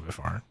TV show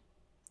before.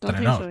 Don't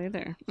think so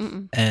either.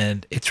 Mm-mm.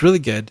 And it's really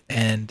good.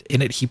 And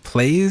in it, he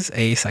plays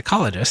a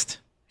psychologist,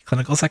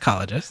 clinical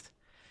psychologist.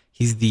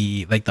 He's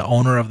the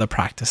owner of a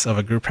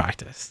group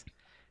practice.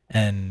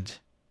 And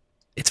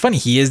it's funny.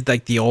 He is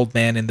like the old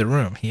man in the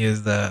room. He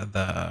is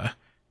the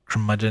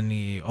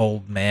curmudgeon-y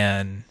old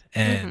man.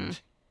 And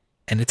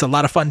it's a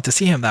lot of fun to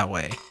see him that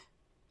way.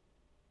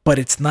 But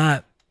it's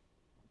not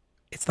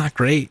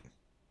great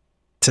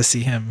to see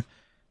him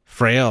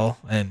frail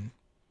and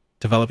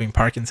developing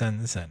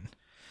Parkinson's and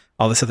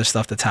all this other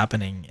stuff that's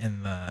happening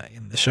in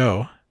the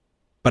show.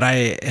 But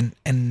I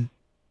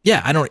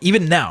don't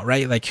even now,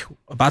 right? Like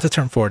about to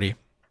turn 40.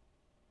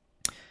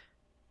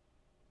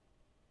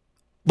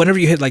 Whenever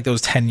you hit like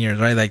those 10 years,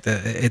 right? Like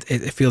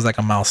it feels like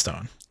a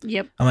milestone.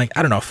 Yep. I'm like,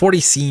 I don't know,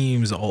 40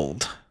 seems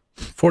old.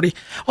 40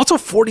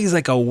 is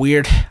like a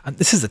weird,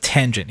 this is a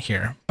tangent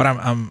here, but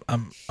I'm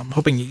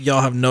hoping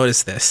y'all have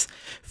noticed this.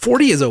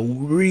 40 is a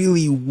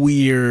really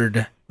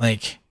weird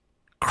like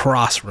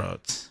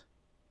crossroads.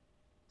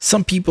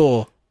 Some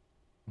people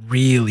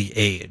really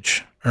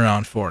age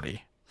around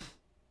 40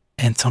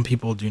 and some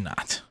people do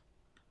not.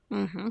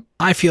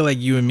 I feel like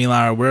you and me,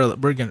 Lara,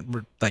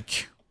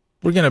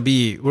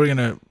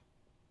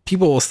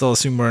 people will still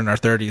assume we're in our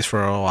 30s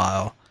for a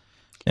while.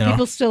 You know?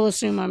 People still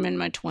assume I'm in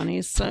my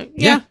 20s. So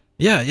yeah.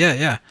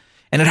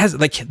 And it has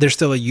like, there's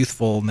still a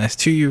youthfulness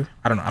to you.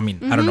 I don't know. I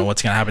mean, I don't know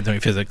what's going to happen to me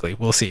physically.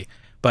 We'll see.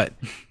 But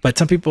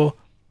some people,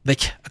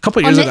 like a couple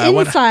of years ago,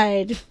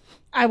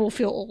 I will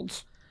feel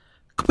old.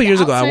 A couple of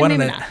years ago,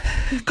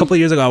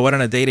 I went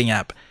on a dating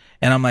app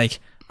and I'm like,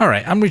 all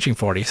right, I'm reaching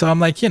 40. So I'm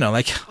like,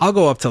 I'll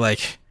go up to like,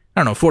 I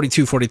don't know,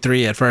 42,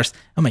 43 at first.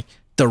 I'm like,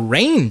 the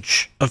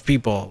range of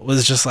people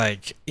was just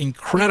like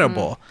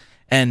incredible.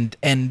 And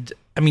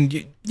I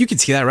mean, you can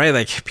see that, right?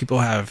 Like people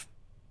have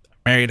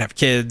married, have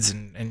kids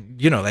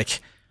and like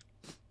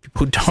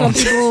people who don't. Some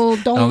people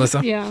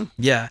don't.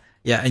 Yeah.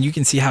 And you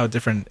can see how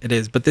different it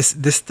is. But this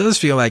does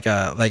feel like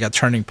a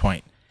turning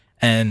point.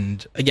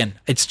 And again,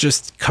 it's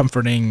just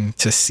comforting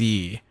to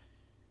see.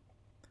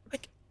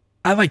 Like,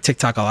 I like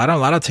TikTok a lot. A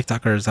lot of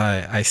TikTokers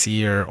I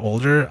see are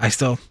older. I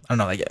don't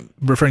know, like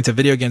referring to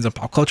video games and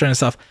pop culture and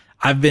stuff.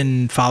 I've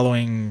been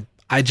following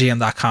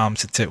IGN.com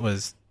since it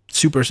was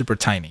super, super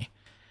tiny.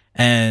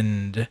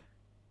 And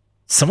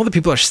some of the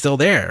people are still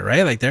there,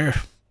 right? Like they're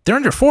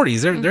in their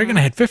 40s. They're going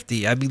to hit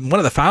 50. I mean, one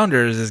of the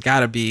founders has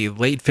got to be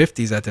late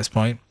 50s at this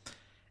point.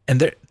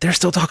 And they're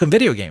still talking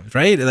video games,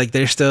 right? Like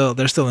they're still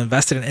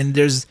invested in, and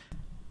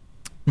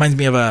reminds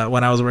me of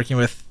when I was working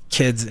with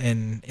kids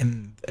in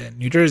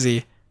New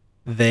Jersey.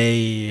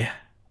 I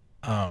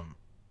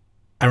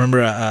remember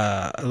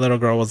a little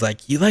girl was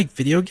like, "You like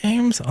video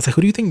games?" I was like,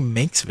 "Who do you think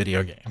makes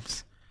video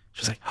games?"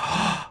 She was like,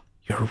 "Oh,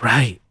 you're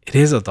right. It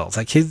is adults.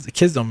 Like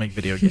kids don't make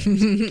video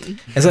games."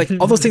 It's like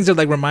all those things are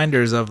like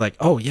reminders of like,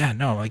 oh yeah,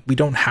 no, like we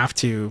don't have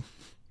to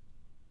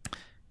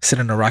sit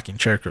in a rocking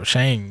chair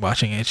crocheting,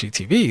 watching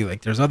HGTV.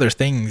 Like there's other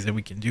things that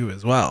we can do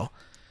as well.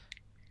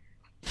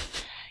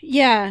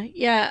 Yeah.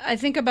 I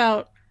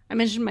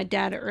mentioned my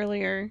dad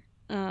earlier.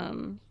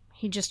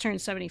 He just turned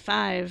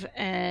 75,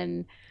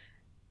 and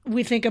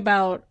we think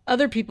about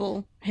other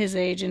people his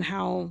age and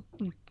how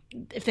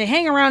if they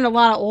hang around a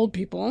lot of old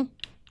people,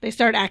 they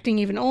start acting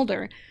even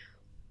older.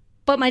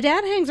 But my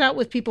dad hangs out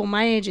with people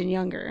my age and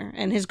younger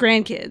and his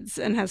grandkids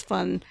and has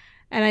fun.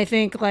 And I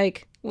think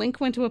like Link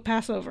went to a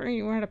Passover.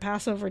 You were at a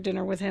Passover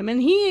dinner with him,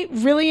 and he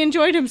really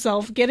enjoyed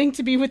himself getting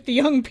to be with the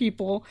young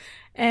people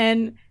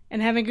and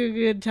having a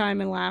good time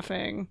and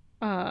laughing.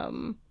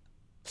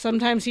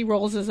 Sometimes he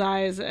rolls his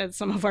eyes at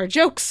some of our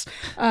jokes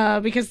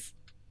because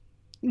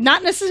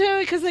not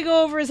necessarily because they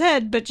go over his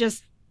head, but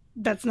just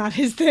that's not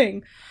his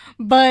thing.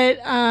 But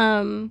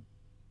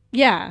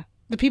yeah,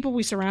 the people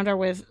we surround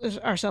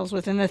ourselves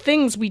with and the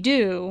things we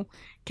do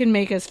can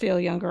make us feel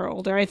younger or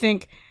older. I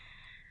think,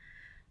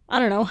 I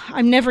don't know,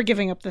 I'm never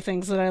giving up the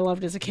things that I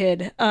loved as a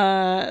kid.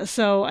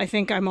 So I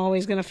think I'm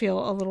always going to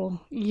feel a little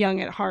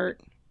young at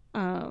heart.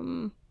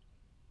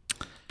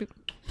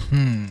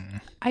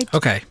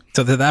 Okay,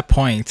 so to that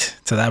point,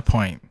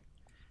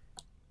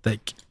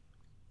 like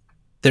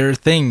there are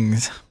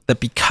things that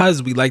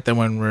because we like them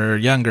when we're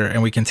younger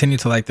and we continue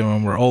to like them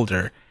when we're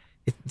older,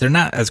 they're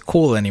not as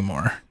cool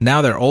anymore.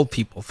 Now they're old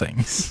people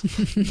things.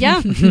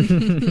 Yeah.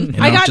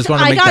 I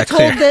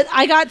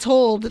got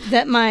told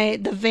that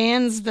the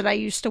Vans that I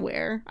used to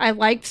wear, I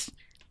liked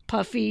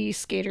puffy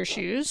skater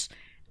shoes.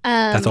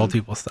 That's old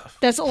people stuff.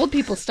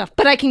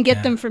 But I can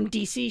get them from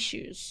DC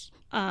shoes.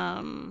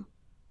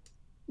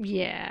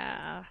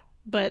 Yeah,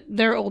 but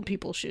they're old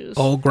people shoes.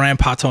 Old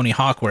Grandpa Tony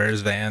Hawk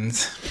wears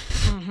Vans.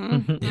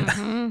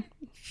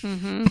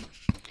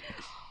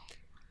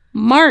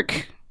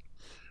 Mark,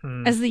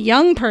 as the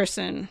young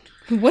person,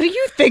 what do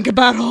you think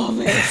about all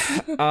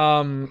this?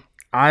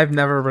 I've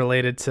never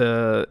related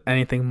to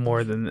anything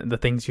more than the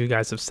things you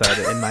guys have said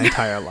in my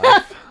entire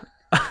life.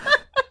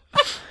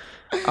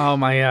 Oh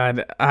my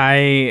god,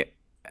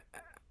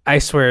 I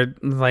swear,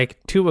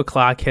 like 2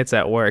 o'clock hits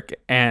at work,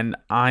 and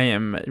I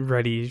am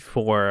ready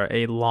for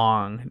a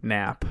long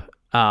nap.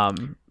 Mark,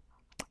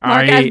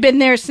 I've been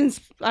there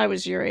since I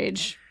was your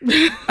age.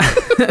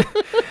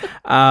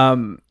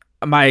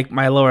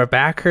 My lower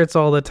back hurts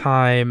all the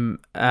time.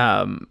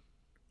 I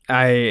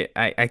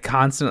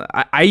constantly.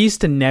 I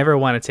used to never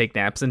want to take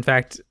naps. In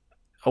fact,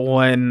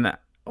 when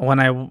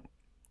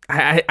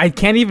I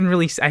can't even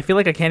really. I feel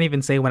like I can't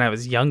even say when I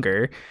was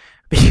younger.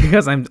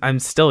 Because I'm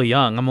still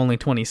young. I'm only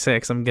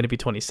 26. I'm gonna be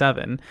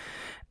 27.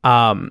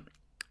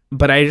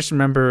 But I just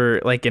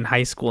remember like in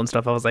high school and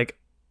stuff, I was like,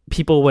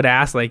 people would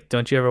ask like,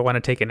 "Don't you ever want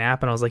to take a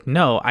nap?" And I was like,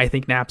 "No, I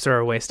think naps are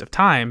a waste of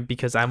time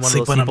because I'm one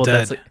of those people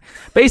that's like,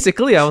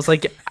 basically." I was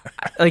like,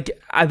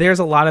 there's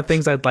a lot of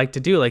things I'd like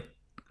to do. Like,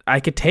 I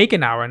could take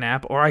an hour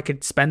nap, or I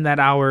could spend that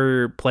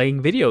hour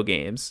playing video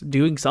games,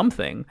 doing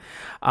something.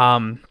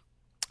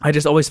 I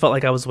just always felt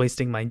like I was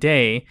wasting my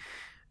day.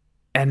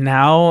 And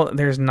now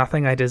there's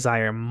nothing I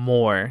desire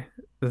more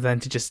than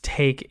to just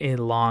take a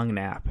long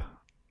nap.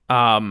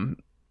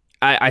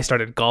 I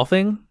started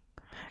golfing,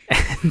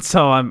 and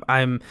so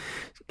I'm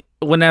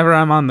whenever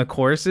I'm on the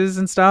courses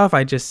and stuff,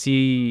 I just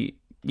see,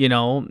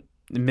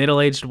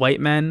 middle-aged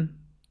white men,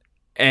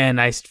 and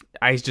I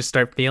just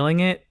start feeling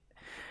it.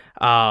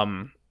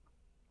 Like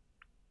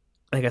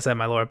I said,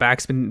 my lower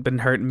back's been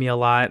hurting me a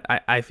lot.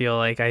 I feel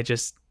like I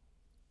just.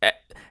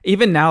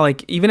 Even now,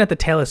 like even at the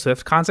Taylor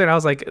Swift concert, I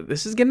was like,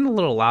 this is getting a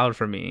little loud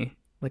for me.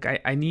 Like I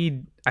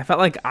felt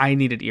like I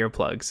needed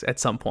earplugs at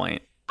some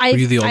point. Were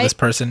you the oldest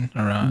person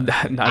around?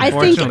 I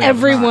think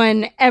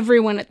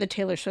everyone at the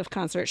Taylor Swift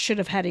concert should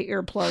have had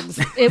earplugs.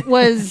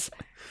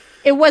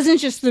 It wasn't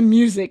just the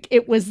music,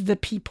 it was the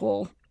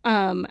people.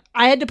 I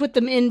had to put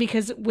them in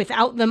because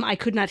without them I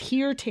could not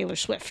hear Taylor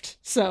Swift.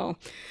 So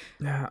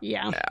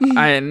yeah.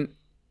 I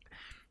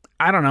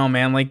don't know,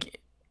 man. Like,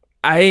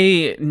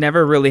 I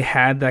never really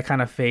had that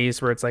kind of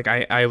phase where it's like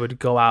I would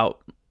go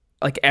out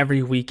like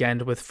every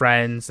weekend with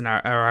friends, or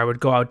I would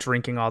go out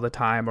drinking all the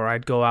time, or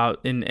I'd go out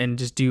and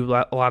just do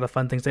a lot of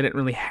fun things. I didn't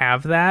really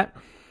have that.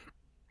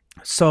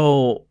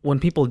 So when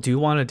people do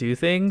want to do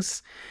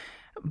things,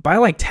 by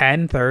like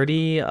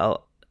 10:30,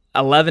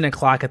 11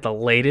 o'clock at the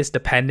latest,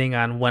 depending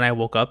on when I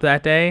woke up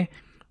that day,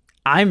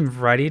 I'm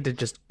ready to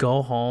just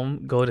go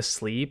home, go to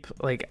sleep.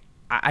 Like,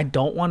 I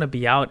don't want to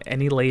be out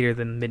any later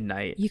than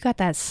midnight. You got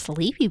that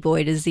sleepy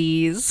boy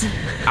disease.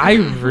 I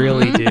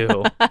really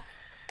do.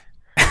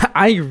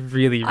 I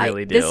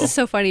really do. This is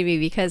so funny to me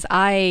because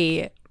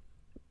I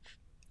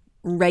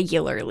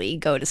regularly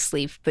go to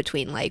sleep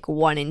between like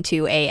 1 and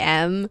 2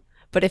 a.m.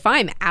 But if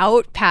I'm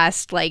out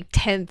past like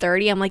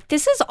 10:30, I'm like,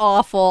 this is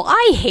awful.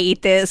 I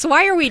hate this.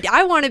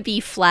 I want to be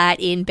flat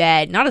in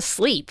bed, not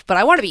asleep, but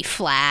I want to be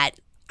flat.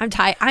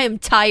 I am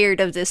tired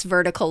of this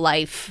vertical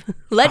life.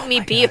 Let me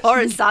be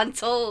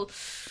horizontal.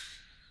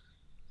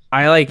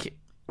 I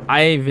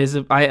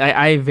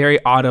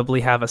very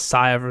audibly have a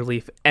sigh of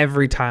relief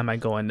every time I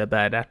go into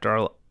bed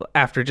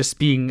after just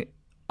being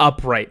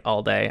upright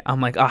all day.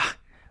 I'm like,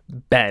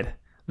 bed.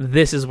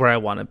 This is where I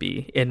want to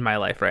be in my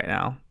life right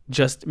now.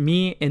 Just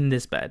me in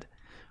this bed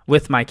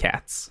with my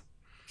cats.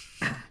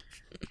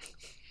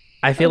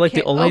 I feel like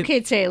the only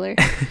Taylor.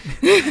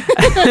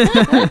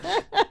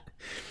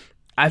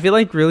 I feel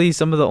like really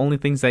some of the only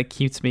things that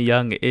keeps me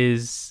young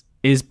is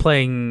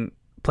playing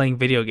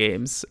video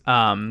games.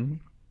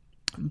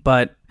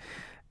 But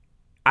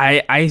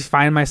I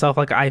find myself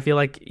like, I feel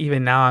like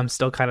even now I'm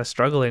still kind of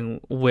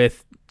struggling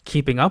with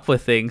keeping up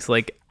with things.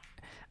 Like,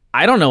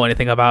 I don't know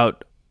anything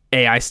about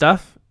AI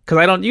stuff because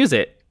I don't use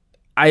it.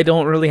 I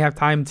don't really have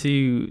time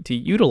to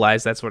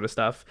utilize that sort of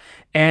stuff.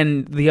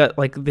 And the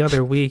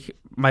other week,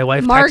 my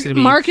wife texted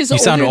me. Mark is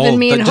older than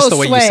me and just the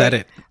way you said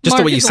it. Just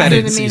the way you said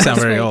it, you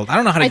sound very Josue. old. I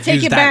don't know how to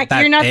use that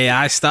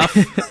AI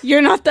stuff.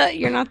 You're not the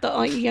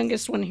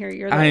youngest one here.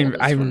 You're the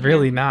oldest I'm one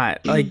really here.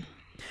 not. Like,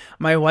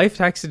 my wife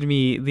texted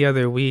me the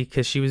other week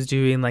because she was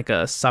doing like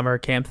a summer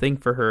camp thing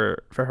for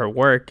her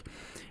work,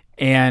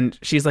 and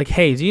she's like,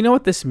 "Hey, do you know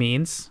what this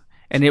means?"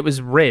 And it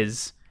was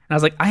Riz, and I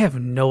was like, "I have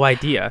no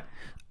idea."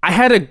 I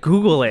had to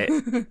Google it.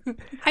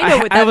 I know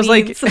what that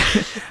means.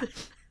 Like,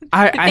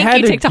 I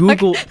had to TikTok.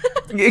 Google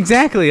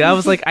exactly. I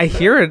was like, I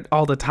hear it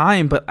all the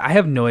time, but I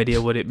have no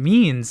idea what it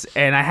means,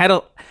 and I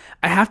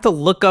have to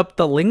look up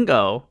the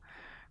lingo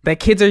that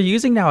kids are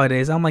using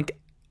nowadays. I'm like,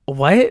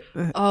 what?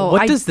 Oh,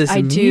 what does this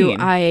mean?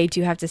 I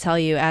do have to tell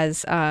you,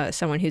 as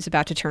someone who's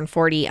about to turn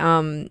 40,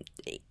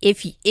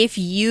 if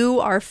you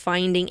are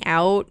finding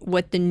out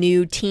what the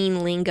new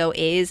teen lingo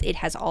is, it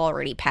has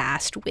already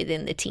passed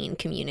within the teen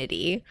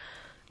community.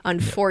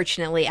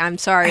 Unfortunately, I'm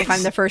sorry if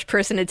I'm the first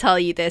person to tell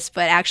you this,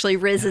 but actually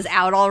Riz is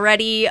out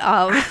already.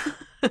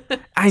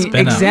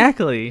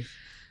 Exactly.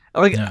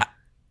 Like, yeah.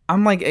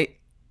 I'm like,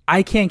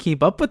 I can't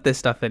keep up with this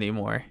stuff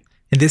anymore.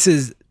 And this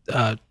is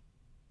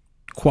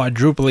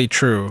quadruply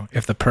true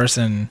if the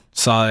person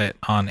saw it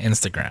on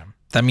Instagram.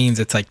 That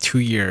means it's like 2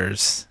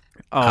 years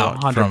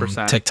out 100%.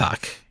 From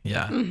TikTok.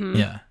 Yeah. Mm-hmm.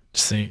 Yeah.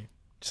 Just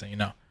so you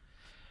know.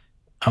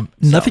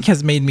 Nothing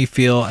has made me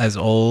feel as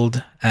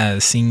old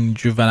as seeing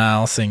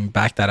Juvenile sing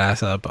 "Back That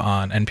Ass Up"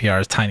 on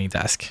NPR's Tiny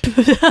Desk.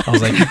 I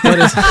was like, what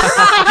is?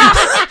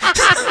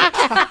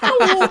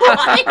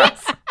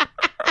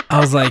 I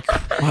was like,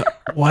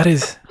 what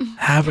is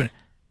happening?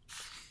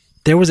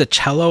 There was a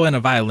cello and a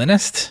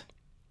violinist.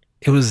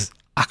 It was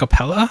a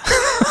cappella.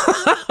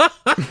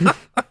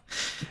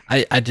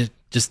 I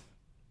just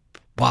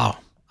wow.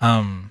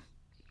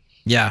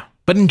 Yeah.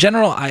 But in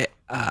general, I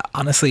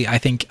honestly, I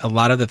think a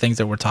lot of the things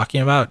that we're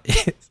talking about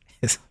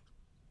is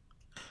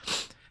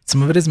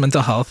some of it is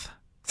mental health,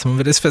 some of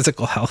it is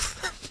physical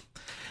health,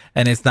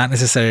 and it's not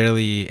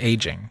necessarily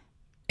aging.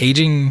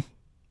 Aging,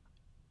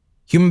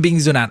 human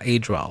beings do not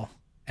age well.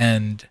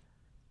 And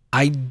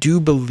I do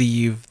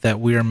believe that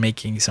we are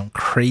making some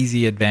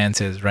crazy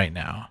advances right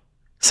now.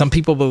 Some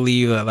people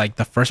believe that like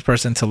the first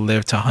person to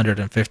live to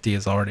 150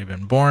 has already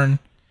been born.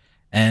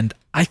 And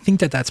I think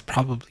that that's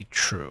probably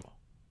true.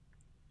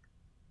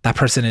 That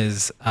person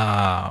is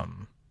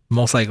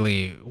most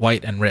likely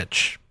white and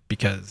rich,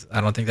 because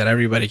I don't think that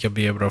everybody could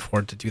be able to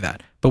afford to do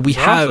that. But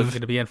They're also going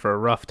to be in for a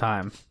rough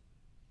time.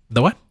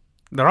 The what?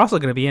 They're also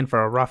going to be in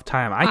for a rough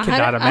time. I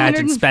cannot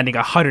imagine spending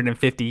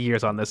 150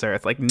 years on this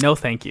earth. Like, no,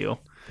 thank you.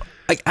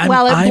 Like,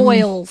 it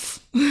boils.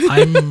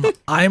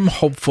 I'm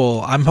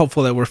hopeful. I'm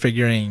hopeful that we're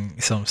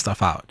figuring some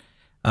stuff out.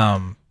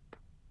 I'm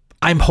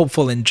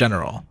hopeful in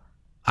general.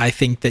 I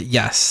think that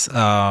yes,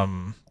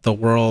 the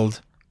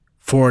world,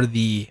 for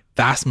the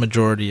vast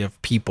majority of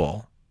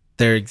people,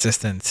 their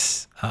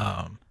existence,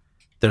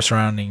 their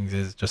surroundings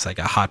is just like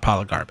a hot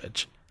pile of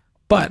garbage.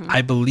 But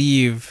I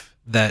believe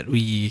that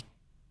we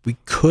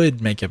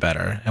could make it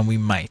better, and we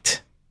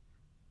might.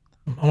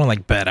 I don't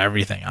like bet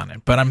everything on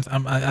it, but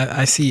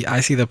I see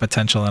the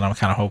potential, and I'm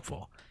kind of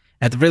hopeful.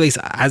 At the very least,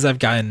 as I've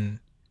gotten,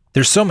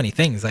 there's so many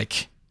things,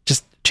 like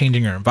just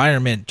changing your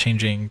environment,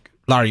 changing.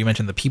 Laura, you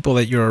mentioned the people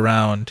that you're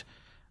around.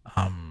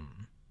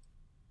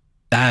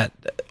 That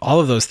all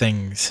of those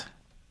things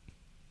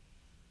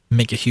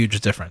make a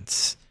huge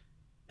difference,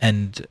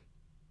 and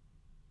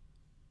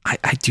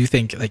I do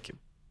think like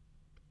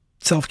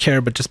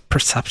self-care, but just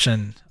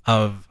perception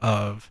of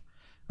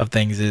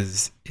things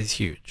is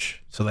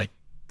huge. So like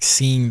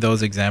seeing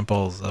those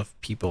examples of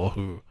people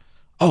who,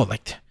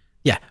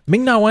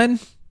 Ming Na Wen,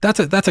 that's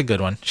a good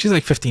one. She's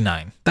like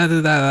 59.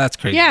 That's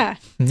crazy. Yeah.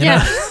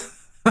 Yeah.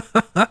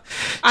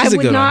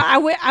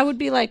 I would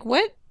be like,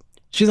 what?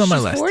 She's on my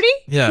list. 40?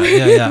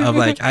 Yeah. Of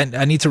like,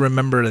 I need to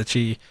remember that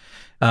she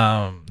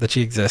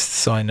exists,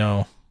 so I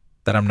know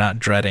that I'm not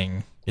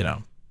dreading,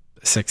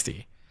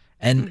 60.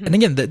 And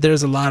again,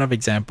 there's a lot of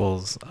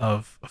examples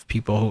of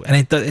people who,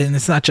 and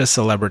it's not just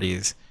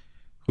celebrities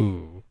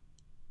who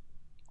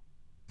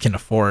can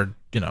afford,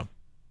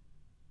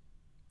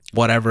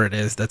 whatever it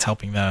is that's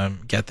helping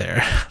them get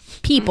there.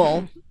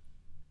 People.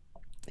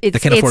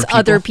 It's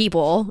other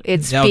people.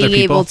 It's being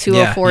able to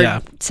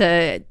afford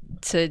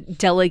to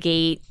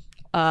delegate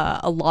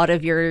a lot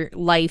of your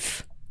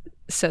life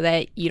so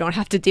that you don't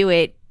have to do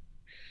it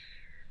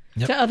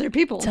to other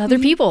people.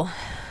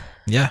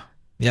 Yeah.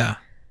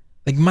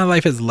 Like my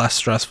life is less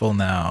stressful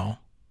now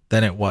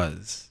than it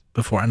was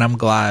before, and I'm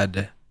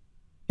glad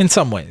in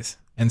some ways.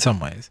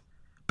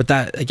 But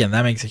that, again,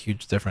 that makes a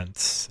huge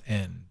difference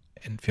in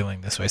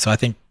feeling this way. So I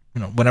think,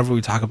 whenever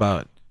we talk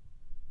about,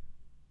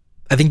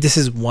 I think this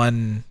is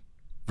one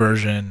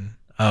version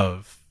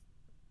of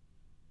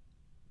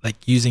like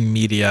using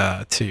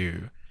media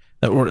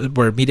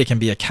where media can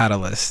be a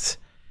catalyst,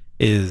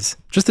 is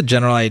just a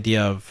general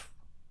idea of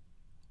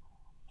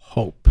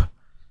hope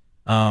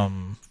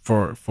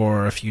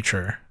for a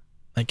future.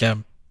 Like I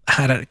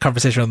had a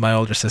conversation with my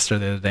older sister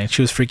the other day, and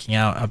she was freaking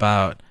out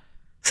about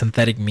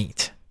synthetic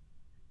meat,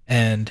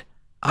 and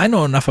I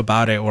know enough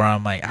about it where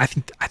I'm like, I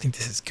think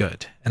this is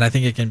good, and I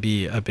think it can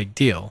be a big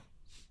deal.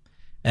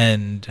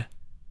 And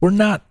we're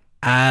not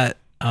at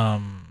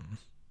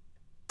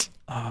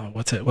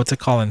what's it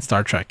called in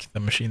Star Trek, the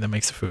machine that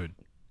makes the food,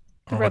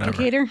 or the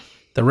replicator. Whatever.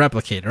 The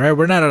replicator, right?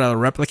 We're not at a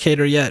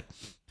replicator yet,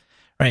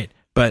 right?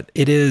 But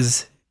it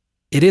is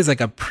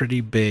like a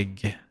pretty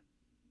big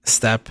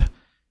step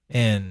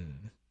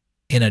in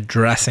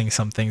addressing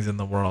some things in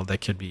the world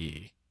that could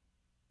be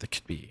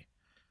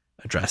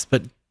addressed.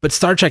 But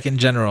Star Trek in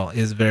general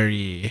is a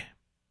very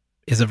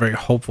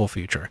hopeful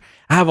future.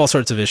 I have all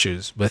sorts of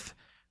issues with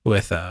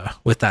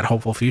that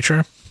hopeful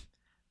future,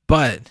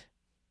 but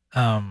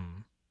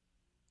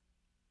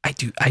I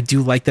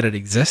do like that it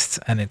exists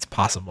and it's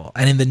possible.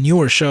 And in the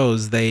newer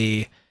shows,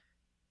 they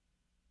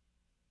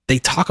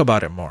talk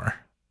about it more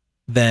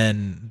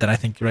than I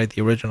think, right,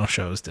 the original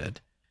shows did,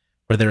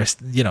 where there's,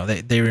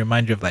 they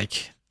remind you of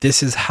like,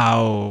 this is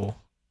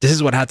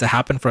what had to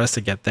happen for us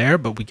to get there,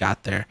 but we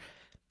got there.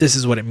 This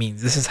is what it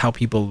means. This is how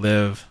people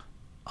live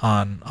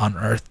on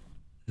Earth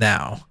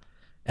now,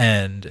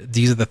 and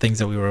these are the things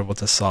that we were able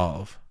to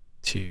solve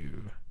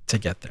to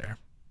get there.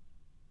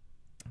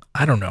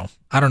 I don't know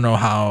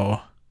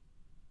how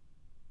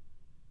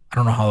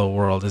the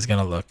world is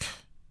gonna look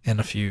in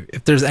a few.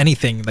 If there's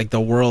anything, like the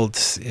world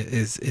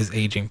is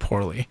aging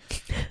poorly.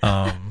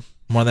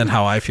 more than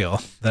how I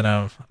feel that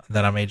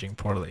I'm aging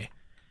poorly.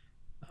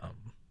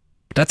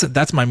 But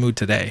that's my mood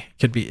today.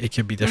 It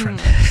could be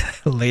different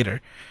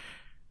later.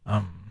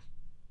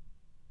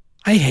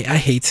 I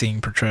hate seeing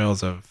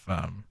portrayals of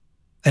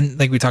and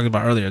like we talked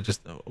about earlier,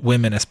 just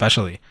women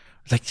especially.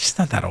 Like, she's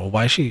not that old.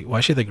 Why is she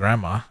the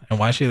grandma? And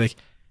why is she like?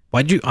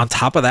 Why'd you, on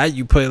top of that,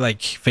 you put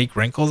like fake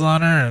wrinkles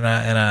on her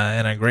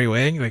and a gray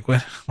wig? Like,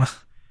 what?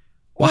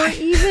 Why? Or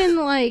even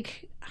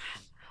like,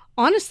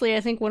 honestly,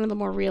 I think one of the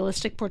more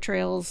realistic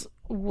portrayals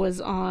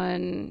was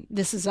on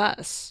This Is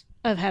Us,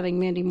 of having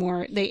Mandy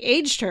Moore. They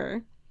aged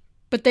her,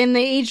 but then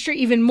they aged her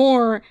even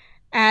more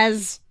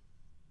as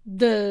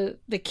the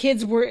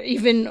kids were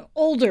even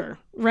older,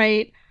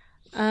 right?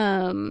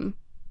 But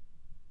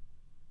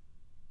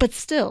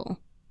still.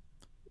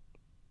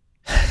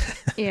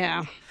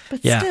 Yeah.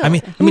 But yeah. still. I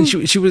mean,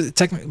 she was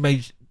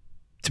technically,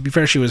 to be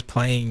fair, she was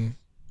playing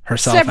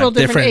herself several at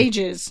different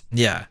ages.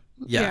 Yeah.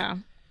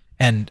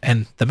 And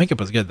the makeup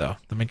was good though.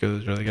 The makeup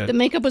was really good. The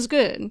makeup was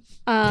good.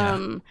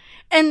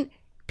 And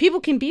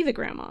people can be the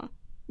grandma.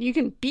 You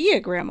can be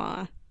a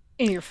grandma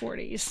in your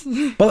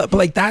 40s. but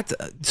like that.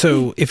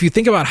 So if you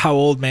think about how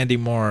old Mandy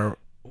Moore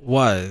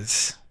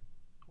was,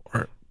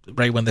 or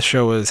right when the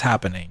show was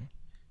happening,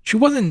 she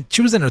was in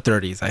her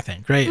 30s, I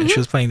think, right? And she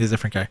was playing these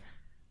different guys.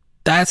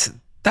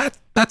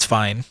 That's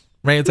fine,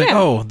 right? It's like,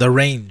 oh, the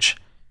range.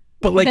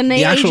 But like, then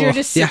they age her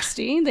to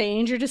 60, they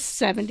age her to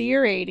 70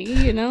 or 80,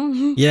 you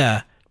know?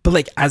 Yeah. But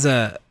like, I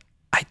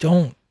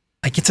don't,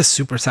 like, it's a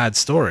super sad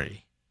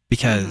story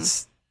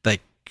because like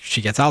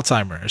she gets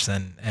Alzheimer's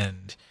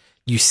and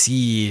you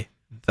see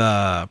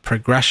the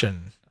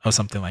progression of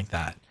something like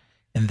that.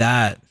 And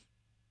that,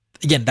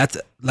 again, that's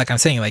like I'm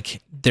saying,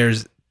 like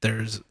there's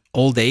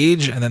old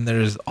age and then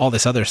there's all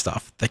this other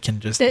stuff that can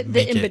just the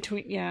make in it,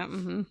 between. Yeah.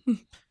 Mm-hmm.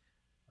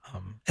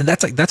 And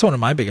that's one of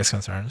my biggest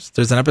concerns.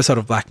 There's an episode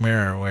of Black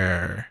Mirror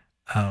where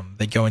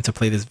they go in to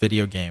play this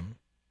video game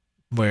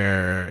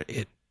where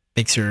it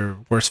makes your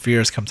worst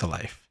fears come to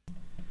life.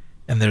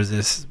 And there's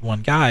this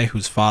one guy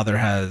whose father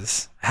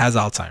has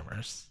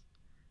Alzheimer's,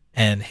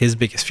 and his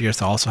biggest fear is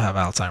to also have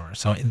Alzheimer's.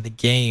 So in the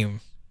game,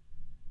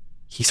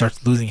 he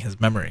starts losing his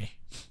memory,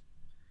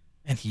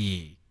 and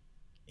he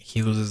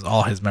loses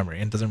all his memory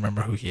and doesn't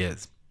remember who he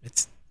is.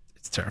 It's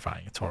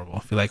terrifying. It's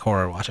horrible. If you like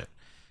horror, watch it.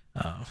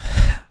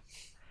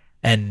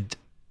 And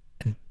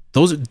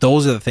those are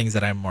the things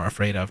that I'm more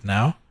afraid of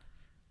now,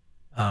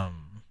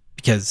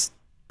 because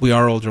we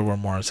are older, we're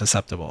more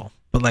susceptible.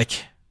 But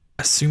like,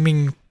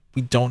 assuming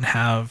we don't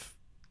have,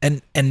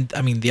 and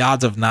I mean, the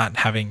odds of not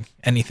having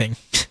anything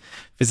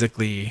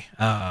physically,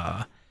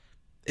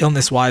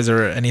 illness wise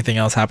or anything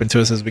else happen to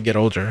us as we get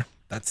older,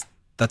 that's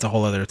a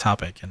whole other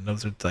topic, and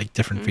those are like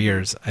different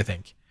fears, I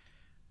think.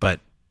 But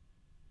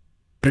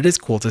it is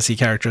cool to see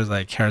characters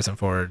like Harrison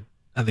Ford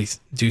at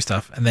least do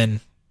stuff, and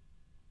then.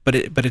 But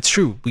it's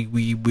true.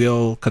 We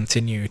will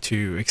continue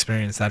to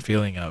experience that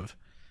feeling of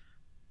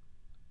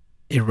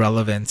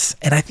irrelevance,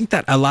 and I think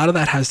that a lot of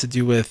that has to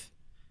do with,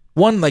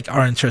 one, like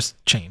our interests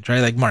change,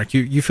 right? Like Mark,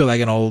 you feel like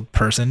an old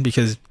person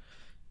because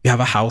you have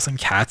a house and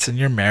cats, and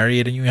you're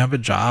married, and you have a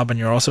job, and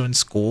you're also in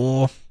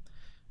school.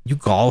 You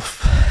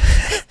golf,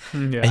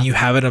 and you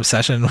have an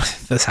obsession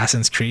with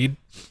Assassin's Creed,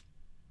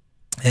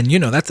 and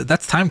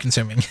that's time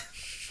consuming.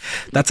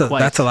 That's a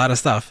lot of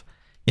stuff.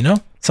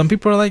 Some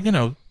people are like,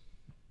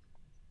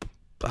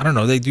 I don't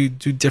know, they do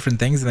different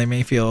things and they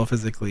may feel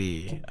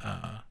physically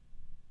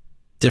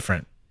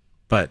different,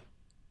 but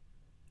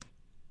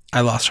I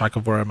lost track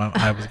of where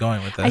I was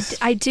going with this.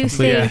 I do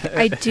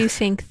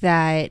think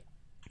that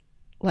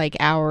like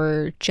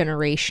our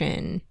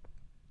generation,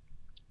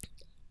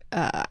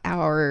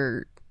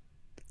 our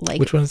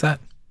like, which one is that?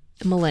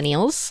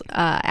 Millennials,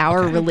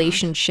 our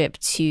relationship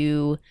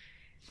to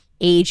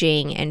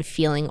aging and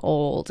feeling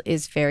old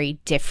is very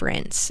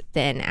different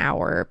than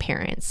our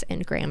parents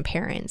and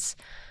grandparents.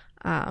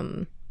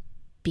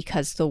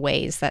 Because the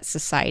ways that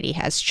society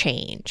has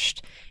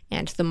changed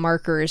and the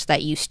markers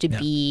that used to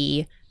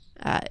be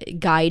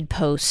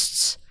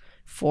guideposts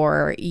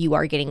for you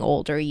are getting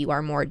older, you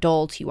are more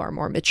adult, you are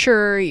more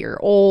mature, you're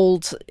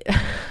old,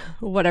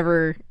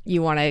 whatever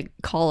you want to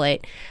call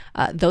it,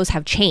 those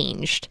have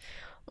changed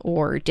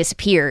or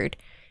disappeared.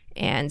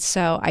 And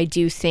so I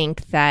do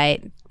think that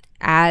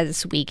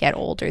as we get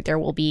older, there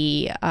will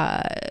be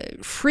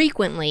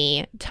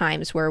frequently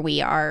times where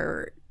we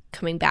are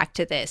coming back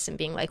to this and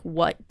being like,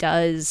 what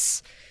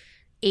does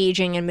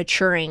aging and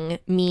maturing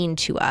mean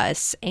to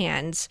us?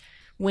 And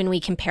when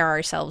we compare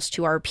ourselves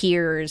to our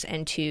peers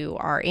and to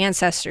our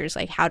ancestors,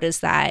 like how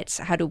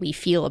do we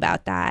feel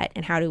about that?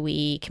 And how do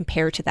we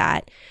compare to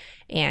that?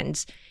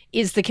 And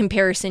is the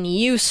comparison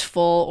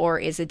useful or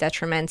is it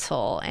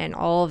detrimental? And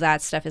all of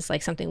that stuff is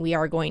like something we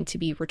are going to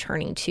be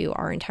returning to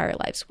our entire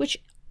lives, which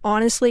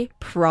honestly,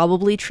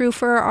 probably true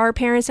for our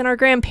parents and our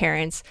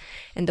grandparents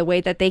and the way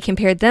that they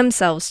compared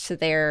themselves to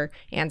their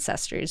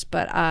ancestors.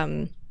 But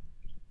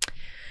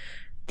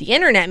the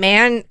internet,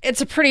 man,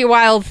 it's a pretty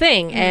wild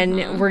thing.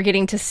 And we're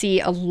getting to see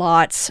a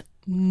lot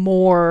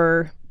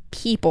more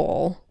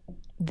people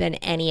than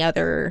any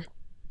other,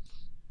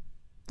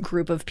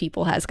 group of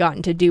people has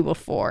gotten to do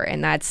before,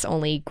 and that's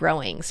only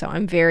growing. So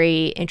I'm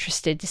very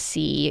interested to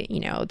see,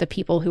 the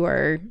people who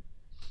are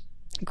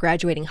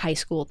graduating high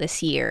school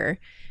this year,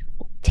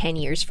 10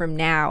 years from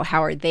now,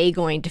 how are they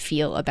going to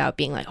feel about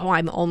being like, oh,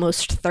 I'm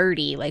almost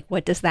 30? Like,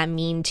 what does that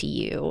mean to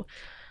you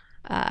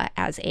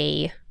as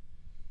a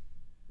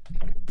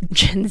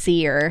Gen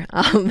Zer?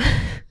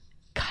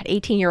 God,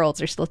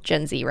 18-year-olds are still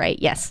Gen Z, right?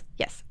 Yes.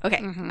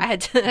 Okay. I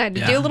had to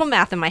do a little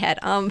math in my head.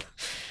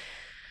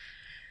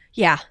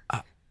 Yeah.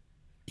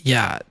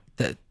 That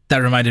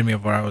reminded me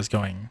of where I was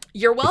going.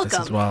 You're with this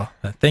welcome. as well.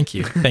 Thank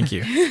you.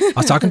 I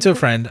was talking to a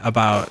friend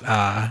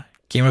about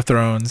Game of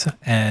Thrones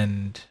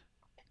and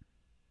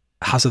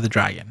House of the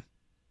Dragon,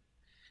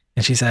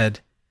 and she said,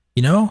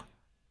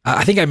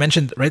 I think I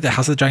mentioned right that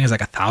House of the Dragon is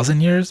like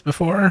 1,000 years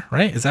before,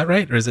 right? Is that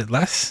right, or is it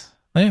less?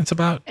 Right? It's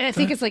about. I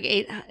think it's like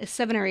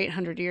 700 or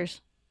 800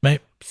 years. Right.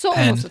 So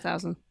almost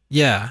 1,000.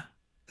 Yeah.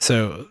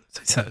 So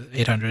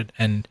 800,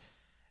 and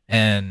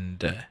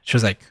she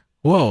was like,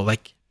 "Whoa!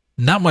 Like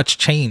not much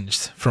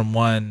changed from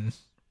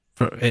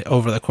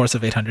over the course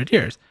of 800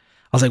 years."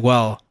 I was like,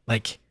 "Well,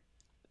 like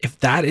if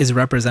that is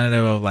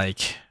representative of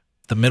like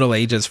the Middle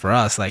Ages for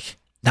us, like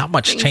not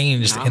much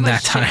changed in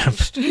that time,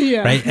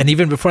 Yeah. right? And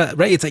even before that,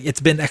 right? It's like it's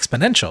been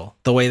exponential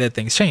the way that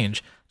things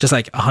change. Just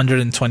like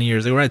 120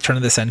 years ago, right? Turn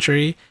of the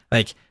century,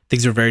 like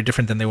things were very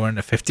different than they were in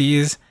the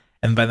 50s,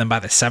 and by the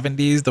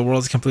 70s, the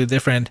world's completely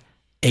different.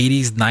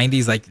 80s,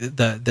 90s, like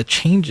the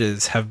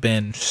changes have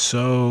been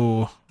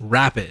so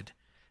rapid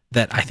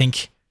that I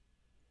think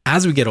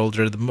as we get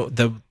older,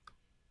 the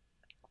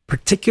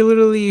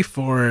particularly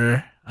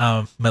for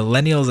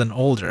millennials and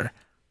older,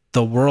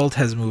 the world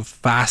has moved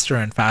faster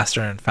and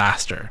faster and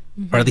faster,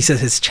 or at least it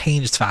has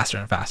changed faster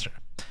and faster.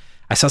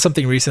 I saw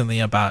something recently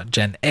about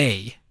Gen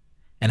A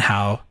and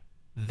how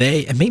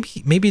they, and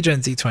maybe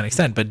Gen Z to an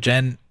extent, but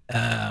Gen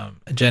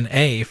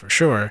A for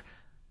sure.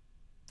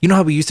 You know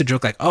how we used to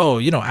joke like, oh,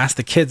 ask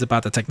the kids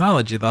about the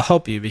technology, they'll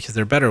help you because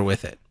they're better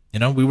with it.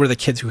 We were the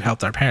kids who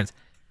helped our parents.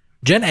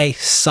 Gen A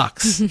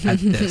sucks at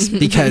this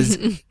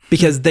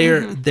because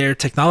their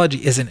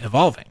technology isn't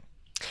evolving.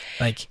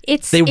 Like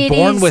they're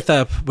born with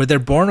a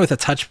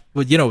touch,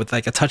 with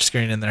like a touch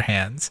screen in their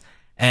hands,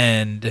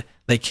 and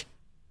like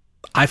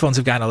iPhones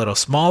have gotten a little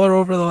smaller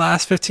over the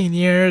last 15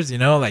 years,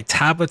 like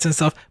tablets and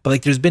stuff, but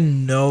like there's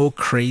been no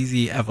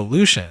crazy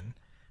evolution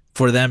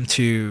for them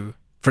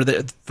for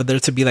there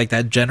to be like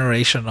that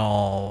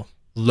generational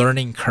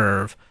learning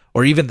curve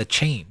or even the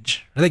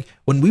change. Like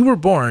when we were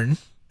born,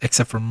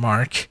 except for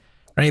Mark,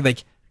 right?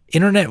 Like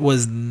internet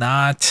was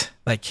not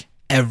like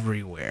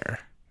everywhere,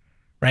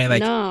 right?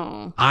 Like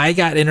No. I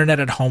got internet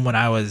at home when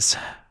I was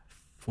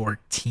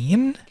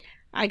 14.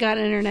 I got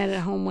internet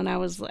at home when I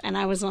was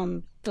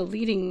on the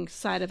leading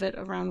side of it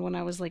around when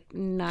I was like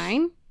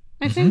 9,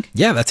 I think.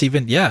 Yeah, that's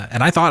even,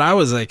 and I thought I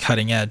was like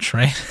cutting edge,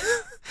 right?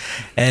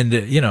 And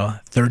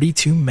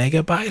 32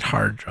 megabyte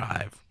hard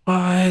drive.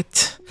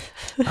 What?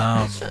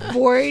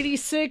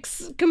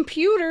 486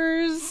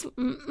 computers.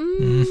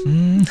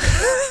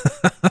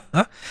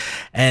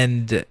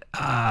 And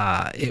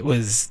it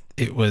was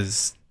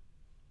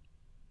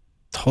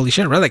holy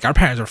shit, right? Like our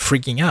parents were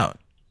freaking out.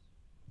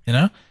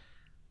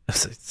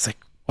 It's like,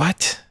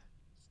 what?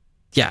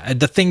 Yeah, and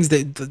the things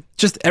that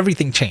just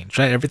everything changed,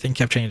 right? Everything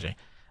kept changing.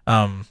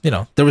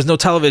 There was no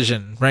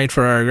television, right,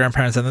 for our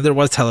grandparents, and then there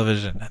was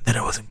television, and then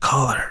it was in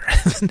color.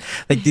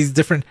 Like these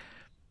different.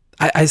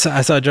 I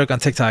saw a joke on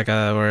TikTok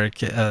where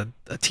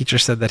a teacher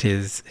said that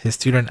his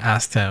student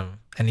asked him,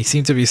 and he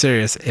seemed to be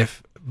serious,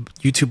 if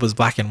YouTube was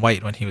black and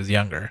white when he was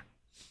younger.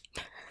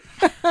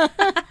 I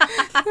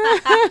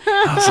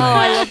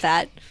love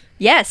that.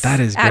 Yes, that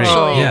is great.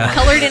 Actually, yeah.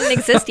 Color didn't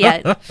exist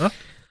yet.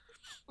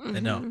 I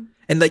know.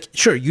 And like,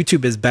 sure,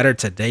 YouTube is better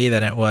today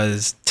than it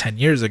was 10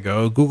 years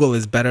ago. Google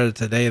is better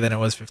today than it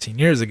was 15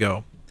 years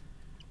ago.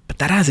 But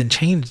that hasn't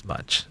changed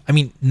much. I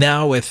mean,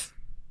 now with,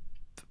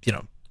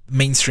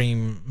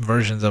 mainstream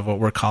versions of what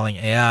we're calling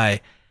AI, I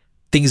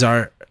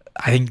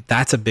think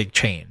that's a big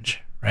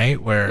change,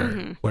 right?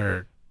 Where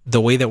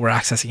the way that we're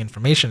accessing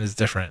information is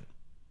different.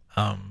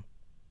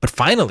 But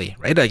finally,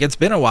 right? Like it's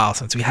been a while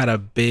since we had a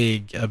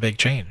big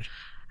change.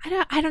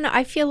 I don't know.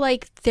 I feel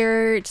like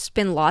there's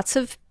been lots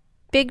of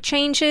big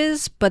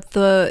changes, but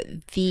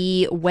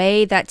the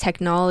way that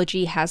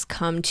technology has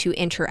come to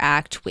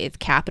interact with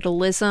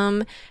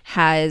capitalism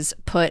has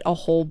put a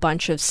whole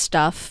bunch of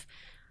stuff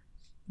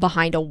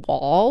behind a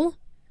wall.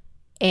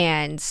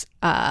 And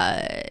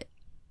I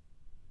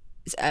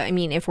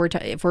mean, if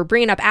we're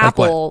bringing up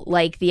Apple,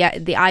 like the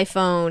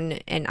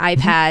iPhone and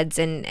iPads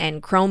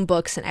and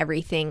Chromebooks and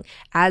everything,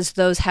 as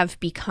those have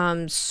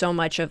become so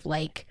much of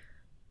like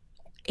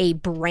a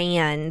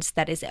brand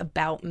that is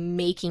about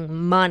making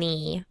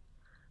money,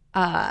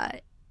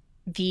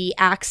 the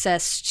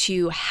access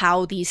to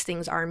how these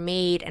things are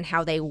made and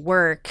how they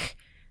work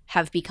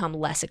have become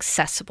less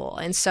accessible.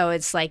 And so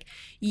it's like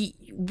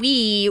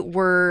we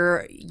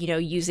were,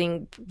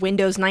 using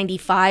Windows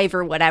 95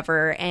 or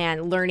whatever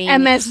and learning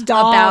MS-DOS.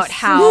 about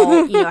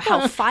how,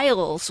 how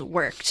files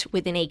worked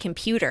within a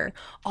computer.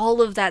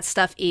 All of that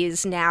stuff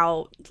is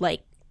now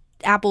like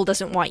Apple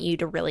doesn't want you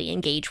to really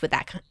engage with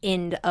that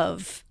end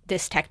of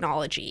this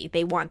technology.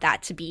 They want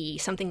that to be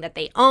something that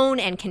they own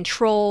and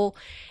control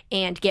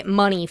and get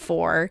money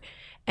for.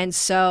 And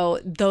so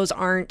those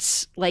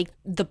aren't like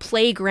the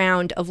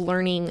playground of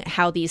learning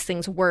how these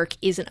things work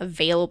isn't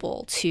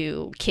available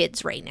to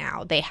kids right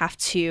now. They have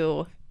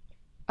to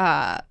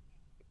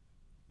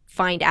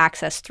find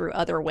access through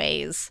other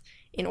ways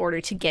in order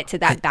to get to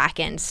that back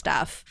end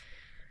stuff.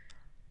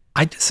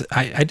 I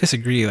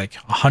disagree like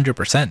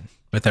 100%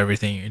 with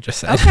everything you just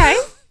said. Okay.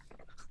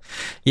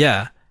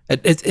 Yeah.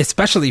 It,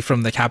 especially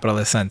from the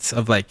capitalist sense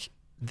of like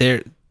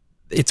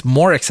it's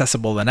more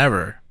accessible than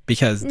ever.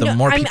 Because the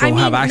more people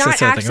have access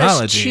to the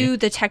technology. To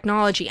the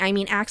technology, I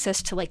mean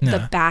access to like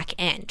the back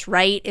end,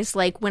 right? It's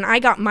like when I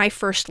got my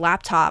first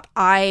laptop,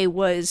 I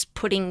was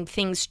putting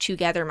things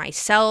together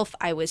myself.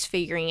 I was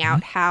figuring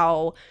out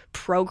how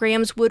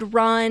programs would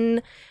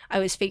run. I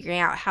was figuring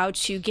out how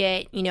to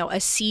get, a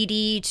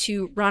CD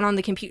to run on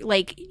the computer.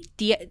 Like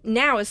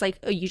now it's like,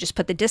 oh, you just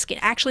put the disc in.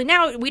 Actually,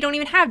 now we don't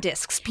even have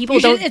discs. People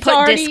don't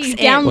put discs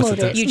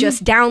in. You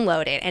just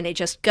download it and it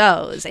just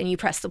goes and you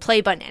press the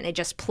play button and it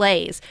just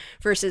plays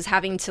versus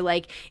having to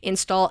like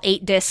install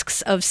 8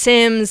 discs of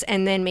Sims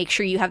and then make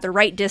sure you have the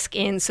right disc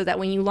in so that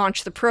when you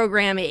launch the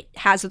program, it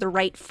has the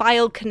right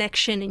file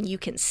connection and you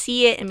can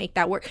see it and make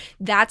that work.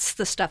 That's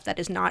the stuff that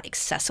is not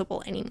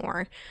accessible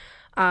anymore.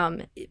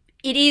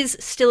 It is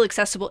still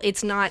accessible.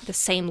 It's not the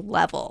same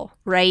level,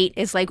 right?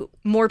 It's like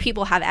more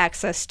people have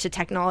access to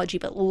technology,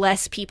 but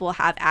less people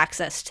have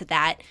access to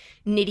that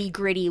nitty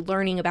gritty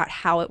learning about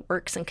how it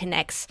works and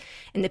connects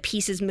and the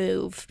pieces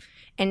move.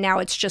 And now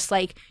it's just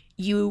like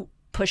you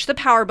push the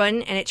power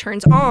button and it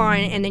turns on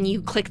and then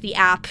you click the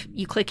app,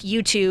 you click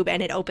YouTube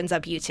and it opens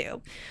up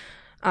YouTube.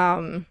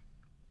 I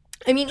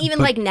mean, even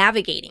like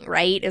navigating,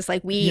 right? It's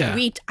like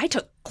I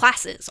took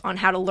classes on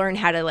how to learn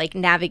how to like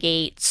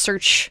navigate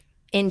search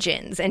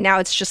engines, and now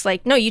it's just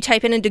like, no, you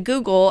type it into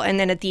Google and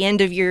then at the end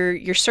of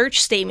your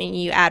search statement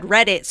you add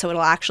Reddit so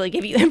it'll actually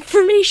give you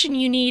information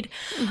you need.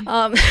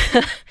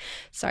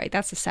 Sorry,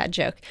 that's a sad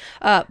joke,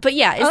 but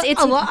yeah,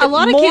 it's a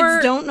lot of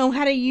kids don't know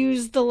how to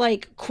use the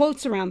like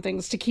quotes around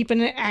things to keep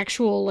an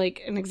actual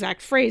like an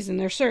exact phrase in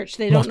their search.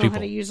 They don't know how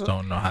to use it.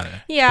 Don't know how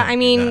to. Yeah, I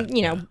mean,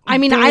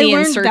 I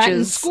learned searches that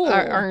in school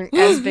aren't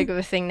as big of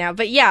a thing now,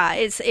 but yeah,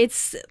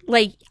 it's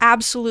like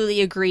absolutely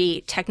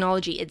agree.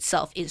 Technology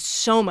itself is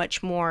so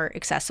much more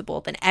accessible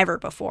than ever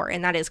before,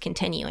 and that is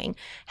continuing.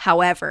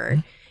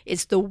 However,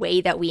 it's the way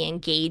that we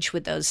engage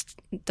with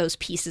those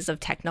pieces of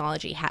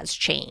technology has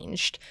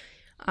changed.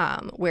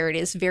 Where it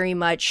is very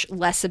much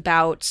less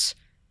about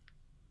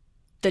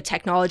the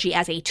technology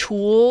as a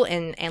tool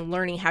and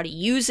learning how to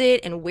use it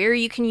and where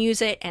you can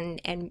use it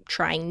and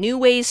trying new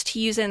ways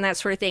to use it and that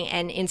sort of thing.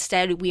 And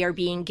instead we are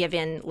being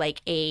given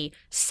like a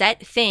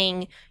set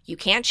thing. You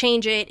can't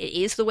change it. It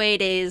is the way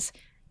it is.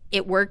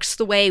 It works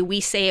the way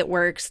we say it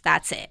works.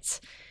 That's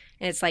it.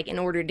 And it's like in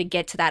order to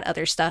get to that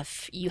other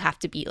stuff, you have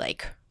to be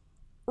like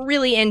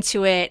really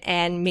into it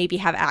and maybe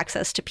have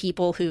access to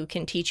people who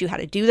can teach you how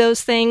to do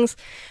those things.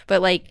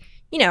 But like,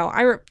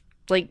 I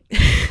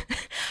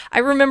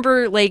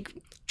remember like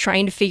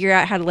trying to figure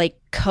out how to like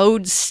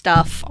code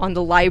stuff on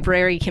the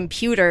library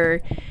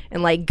computer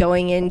and like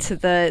going into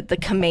the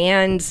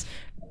commands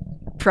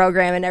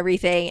program and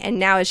everything. And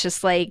now it's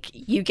just like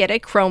you get a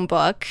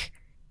Chromebook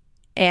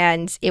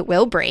and it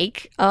will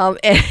break. And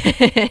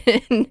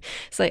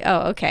it's like,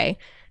 oh, okay.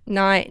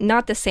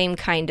 Not the same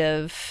kind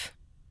of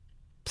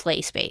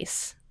play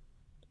space.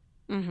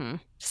 Mm-hmm.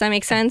 Does that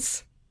make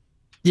sense?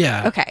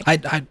 Yeah. Okay.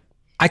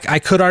 I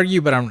could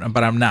argue, but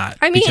I'm not.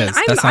 I mean, because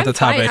that's not the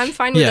topic. I'm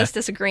fine with us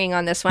disagreeing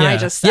on this one. Yeah. I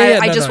just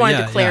wanted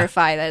to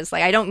clarify that it's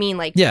like I don't mean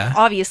like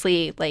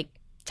obviously like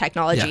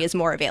technology is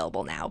more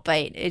available now,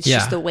 but it's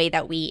just the way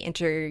that we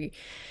interact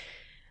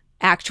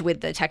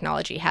with the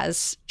technology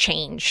has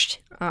changed.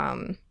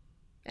 And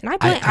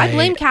I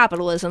blame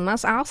capitalism.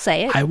 I'll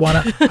say it. I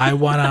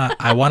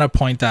wanna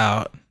point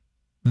out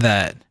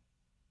that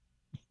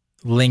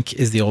Link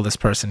is the oldest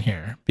person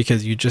here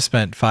because you just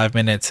spent 5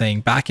 minutes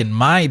saying back in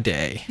my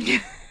day.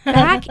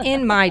 Back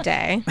in my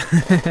day.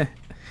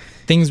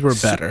 Things were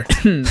better.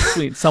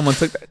 Sweet. Someone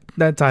took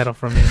that title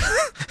from me.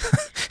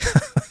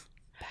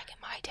 Back in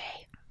my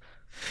day.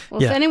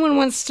 Well, if anyone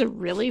wants to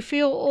really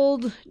feel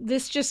old,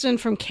 this just in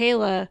from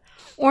Kayla.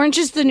 Orange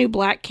is the New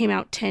Black came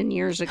out 10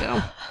 years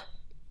ago.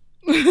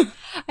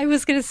 I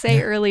was going to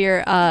say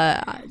earlier,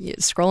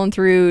 scrolling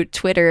through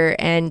Twitter,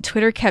 and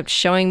Twitter kept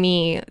showing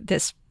me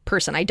this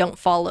person I don't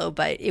follow,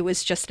 but it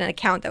was just an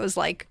account that was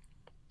like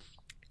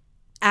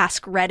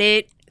Ask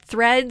Reddit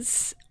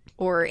threads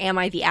or Am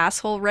I the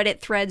Asshole Reddit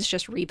threads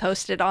just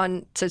reposted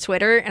on to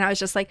Twitter. And I was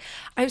just like,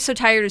 I'm so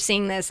tired of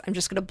seeing this. I'm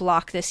just going to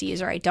block this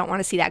user. I don't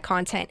want to see that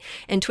content.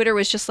 And Twitter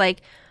was just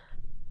like,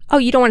 oh,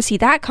 you don't want to see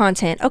that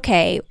content?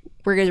 Okay.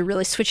 we're going to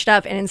really switch it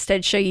up and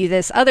instead show you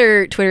this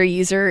other Twitter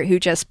user who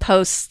just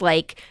posts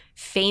like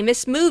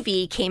famous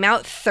movie came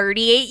out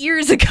 38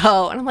 years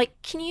ago. And I'm like,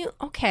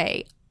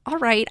 okay, all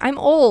right, I'm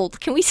old.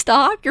 Can we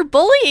stop? You're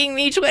bullying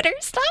me, Twitter.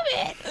 Stop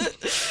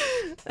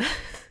it.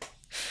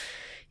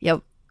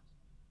 Yep.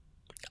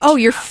 Oh,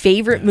 your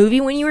favorite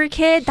movie when you were a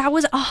kid? That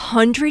was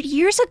 100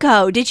 years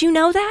ago. Did you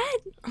know that?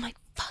 I'm like,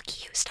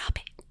 fuck you. Stop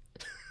it.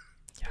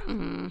 Yeah.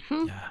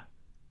 Mm-hmm.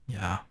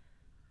 Yeah.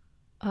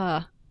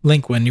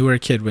 Link, when you were a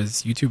kid,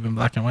 was YouTube in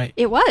black and white?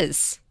 It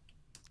was.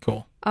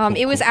 Cool.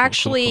 It was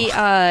actually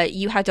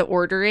you had to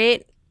order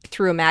it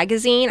through a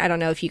magazine. I don't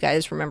know if you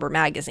guys remember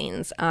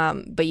magazines,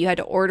 but you had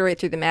to order it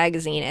through the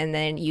magazine, and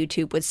then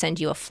YouTube would send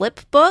you a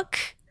flip book.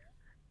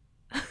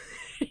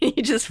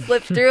 You just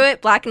flip through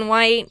it, black and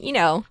white.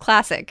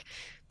 Classic.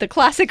 The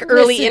classic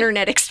early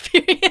internet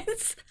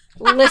experience.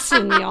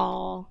 Listen,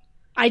 y'all.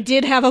 I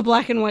did have a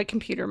black and white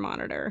computer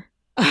monitor.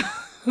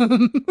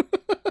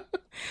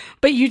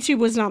 But YouTube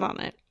was not on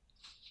it.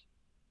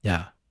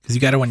 Yeah, because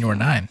you got it when you were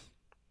 9.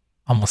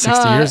 Almost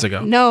 60 years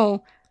ago.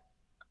 No,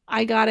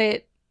 I got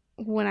it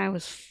when I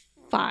was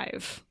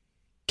 5.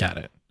 Got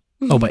it.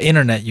 Oh, but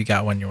internet you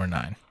got when you were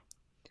 9.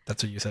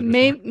 That's what you said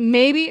before.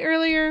 Maybe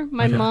earlier.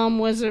 My mom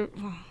was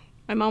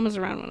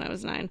around when I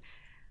was 9.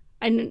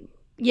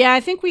 I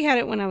think we had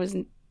it when I was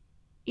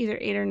either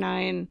 8 or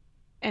 9,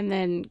 and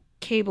then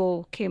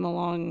cable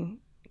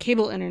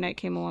internet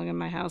came along in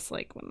my house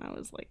like when I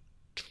was like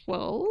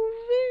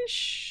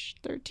 12-ish,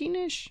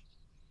 13-ish.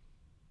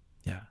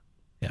 Yeah.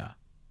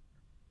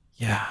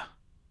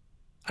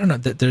 I don't know.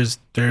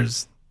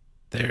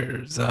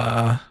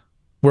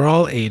 We're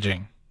all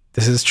aging.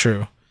 This is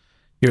true.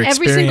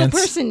 Every single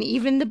person,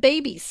 even the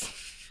babies.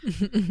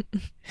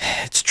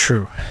 It's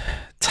true.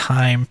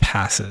 Time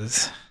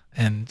passes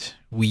and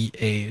we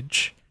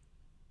age.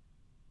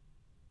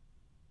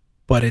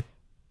 But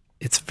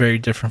it's very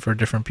different for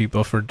different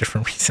people for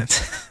different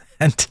reasons.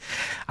 And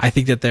I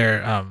think that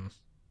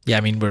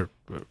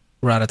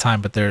we're out of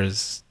time, but there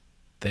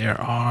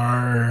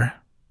are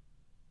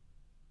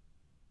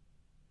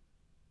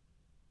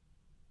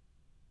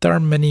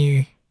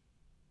many,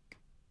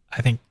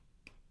 I think,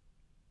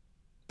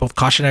 both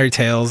cautionary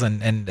tales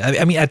and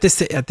I mean at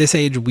this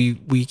age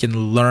we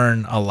can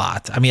learn a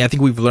lot. I mean, I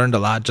think we've learned a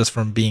lot just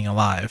from being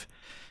alive.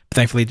 But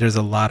thankfully there's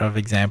a lot of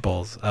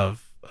examples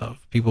of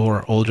people who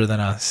are older than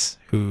us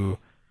who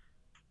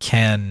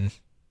can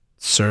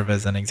serve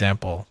as an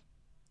example.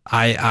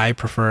 I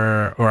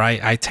prefer, or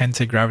I tend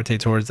to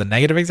gravitate towards the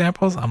negative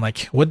examples. I'm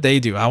like, what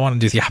they do, I want to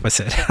do the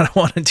opposite. I don't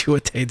want to do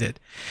what they did.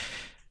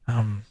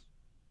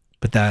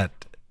 But that,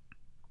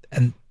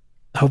 and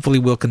hopefully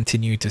we'll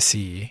continue to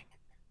see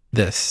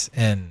this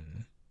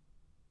in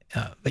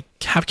like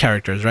have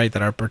characters, right,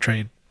 that are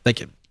portrayed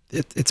like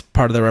it's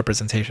part of the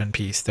representation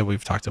piece that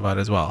we've talked about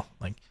as well.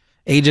 Like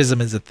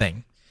ageism is a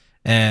thing,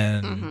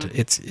 and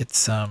it's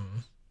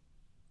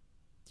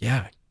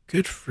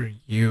good for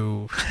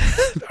you,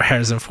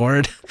 Harrison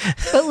Ford.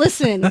 But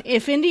listen,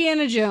 if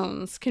Indiana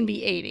Jones can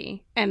be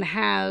 80 and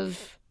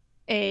have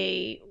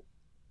a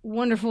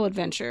wonderful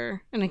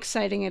adventure, an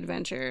exciting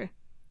adventure,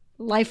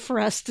 life for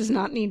us does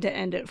not need to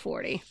end at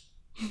 40.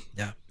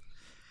 Yeah.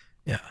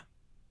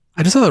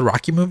 I just saw the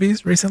Rocky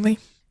movies recently.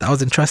 That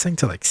was interesting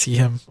to like see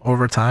him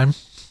over time.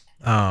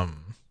 I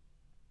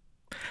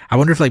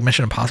wonder if like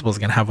Mission Impossible is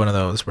gonna have one of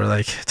those where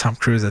like Tom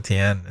Cruise at the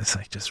end is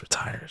like just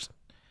retires.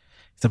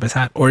 He's up his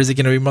hat. Or is it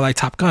gonna be more like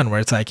Top Gun where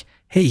it's like,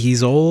 hey,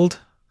 he's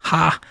old.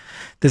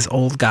 This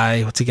old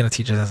guy, what's he gonna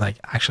teach us? It's like,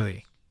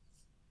 actually,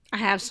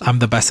 I'm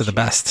the best of the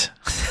best.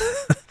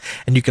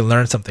 And you can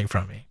learn something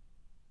from me.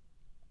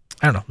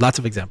 I don't know. Lots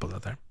of examples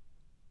out there.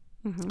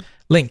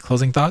 Link,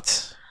 closing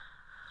thoughts?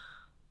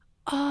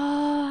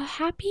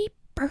 Happy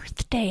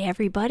birthday,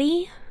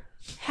 everybody.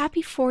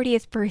 Happy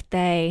 40th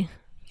birthday.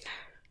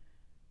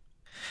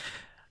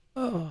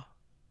 Oh,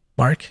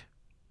 Mark?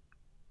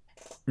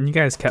 You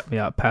guys kept me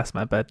up past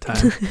my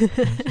bedtime.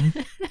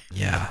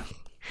 Yeah.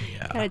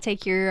 Gotta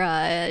take your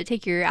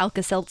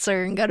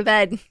Alka-Seltzer and go to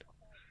bed.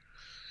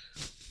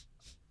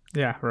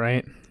 Yeah,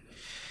 right.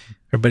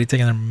 Everybody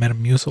taking their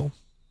Metamucil?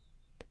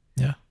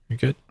 Yeah, you're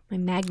good. My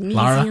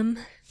magnesium.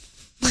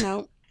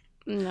 Lara?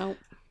 No.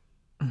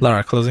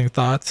 Lara, closing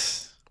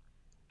thoughts?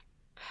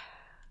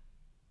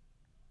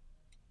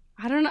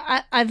 I don't know.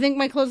 I think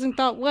my closing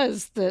thought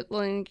was that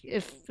like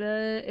if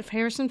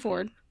Harrison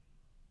Ford,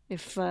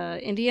 if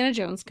Indiana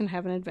Jones can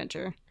have an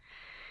adventure,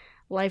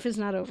 life is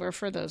not over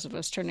for those of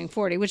us turning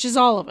 40, which is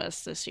all of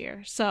us this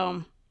year.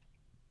 So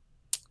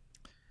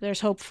there's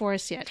hope for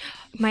us yet.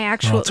 My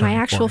actual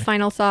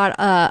final thought: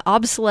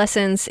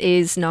 obsolescence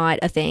is not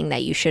a thing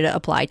that you should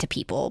apply to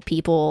people.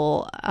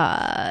 People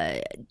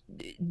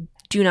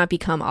do not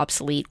become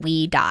obsolete.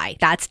 We die.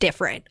 That's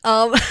different.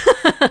 So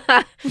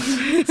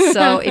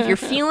if you're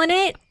feeling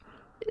it,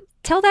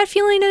 tell that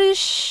feeling to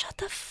shut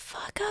the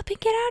fuck up and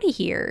get out of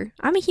here.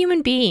 I'm a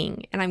human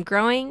being, and I'm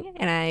growing,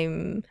 and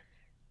I'm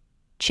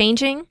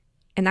changing,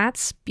 and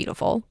that's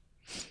beautiful.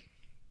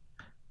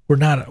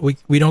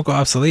 We don't go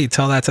obsolete.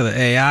 Tell that to the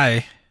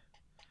AI.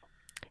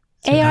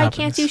 AI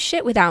can't do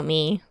shit without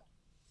me.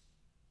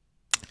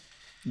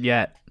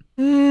 Yet.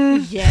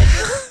 Ever.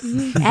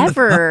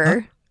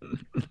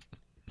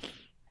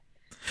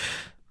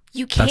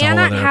 You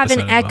cannot have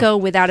an echo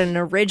without an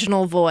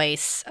original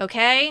voice,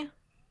 okay?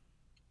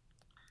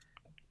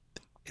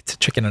 It's a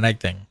chicken and egg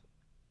thing.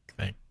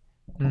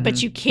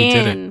 But you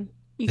can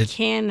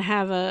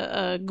have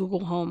a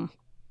Google Home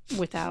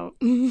without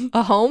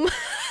a home.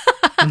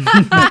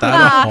 Without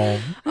a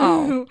home.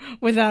 Oh,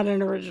 without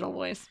an original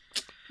voice.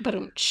 But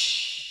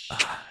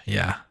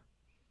yeah.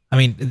 I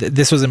mean,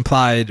 this was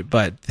implied,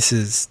 but this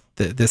is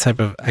this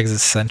type of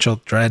existential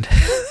dread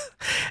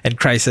and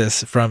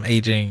crisis from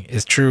aging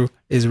is true,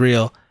 is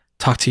real.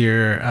 Talk to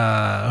your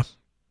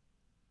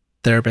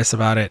therapist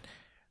about it.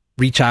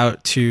 Reach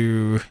out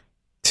to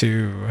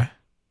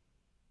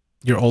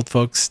your old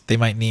folks. They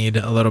might need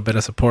a little bit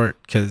of support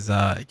because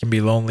it can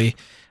be lonely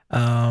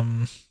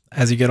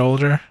as you get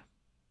older,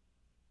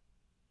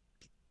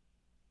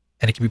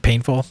 and it can be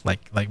painful,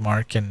 like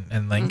Mark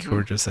and Link, who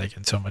are just like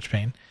in so much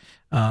pain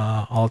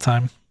all the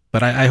time.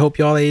 But I hope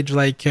you all age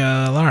like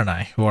Laura and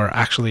I, who are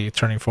actually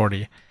turning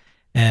 40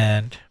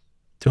 and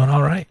doing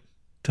all right.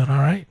 Doing all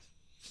right.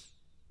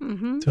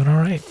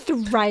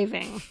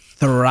 Thriving.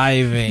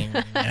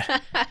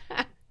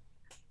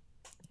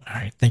 All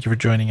right. Thank you for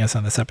joining us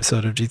on this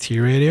episode of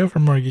GT Radio. For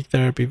more Geek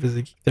Therapy,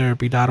 visit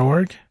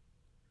geektherapy.org.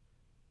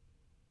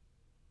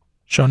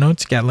 Show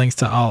notes, get links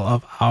to all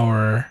of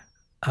our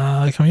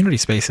community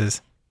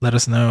spaces. Let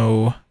us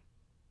know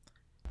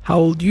how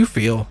old you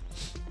feel.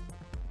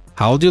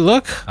 How old you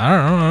look? I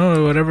don't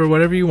know.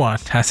 Whatever you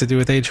want. Has to do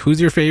with age.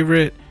 Who's your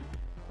favorite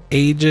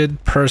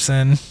aged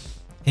person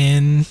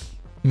in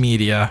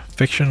media,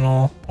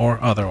 fictional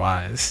or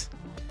otherwise?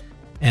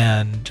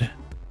 And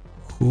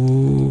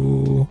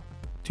who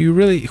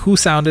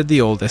sounded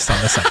the oldest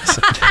on this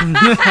episode?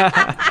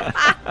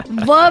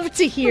 Would love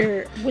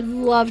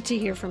to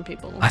hear from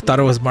people. I thought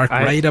it was Mark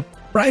right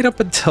up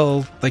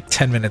until like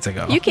 10 minutes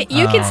ago. You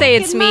can say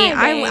it's me.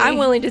 I'm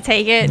willing to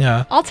take it.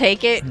 Yeah. I'll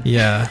take it.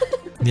 Yeah.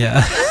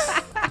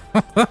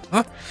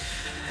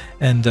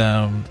 And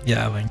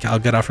Link, I'll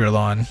get off your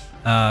lawn.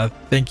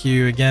 Thank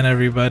you again,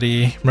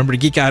 everybody. Remember to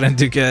geek out and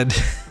do good.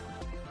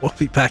 We'll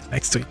be back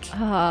next week.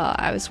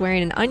 I was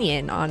wearing an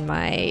onion on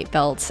my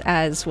belt,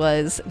 as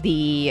was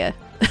the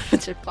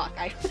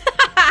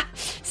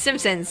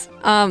Simpsons.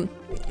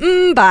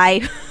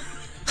 Bye.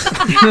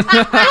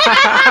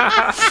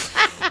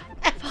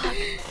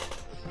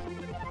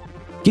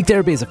 Geek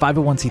Therapy is a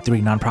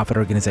 501c3 nonprofit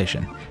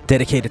organization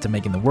dedicated to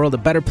making the world a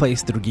better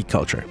place through geek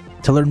culture.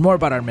 To learn more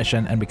about our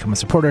mission and become a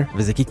supporter,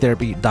 visit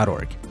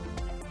geektherapy.org.